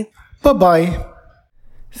 Bye. Bye-bye.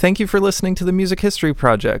 Thank you for listening to the Music History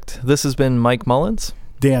Project. This has been Mike Mullins,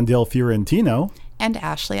 Dan Del Fiorentino, and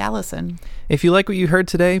Ashley Allison. If you like what you heard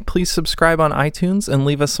today, please subscribe on iTunes and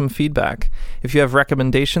leave us some feedback. If you have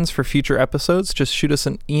recommendations for future episodes, just shoot us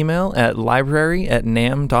an email at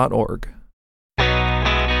library@nam.org.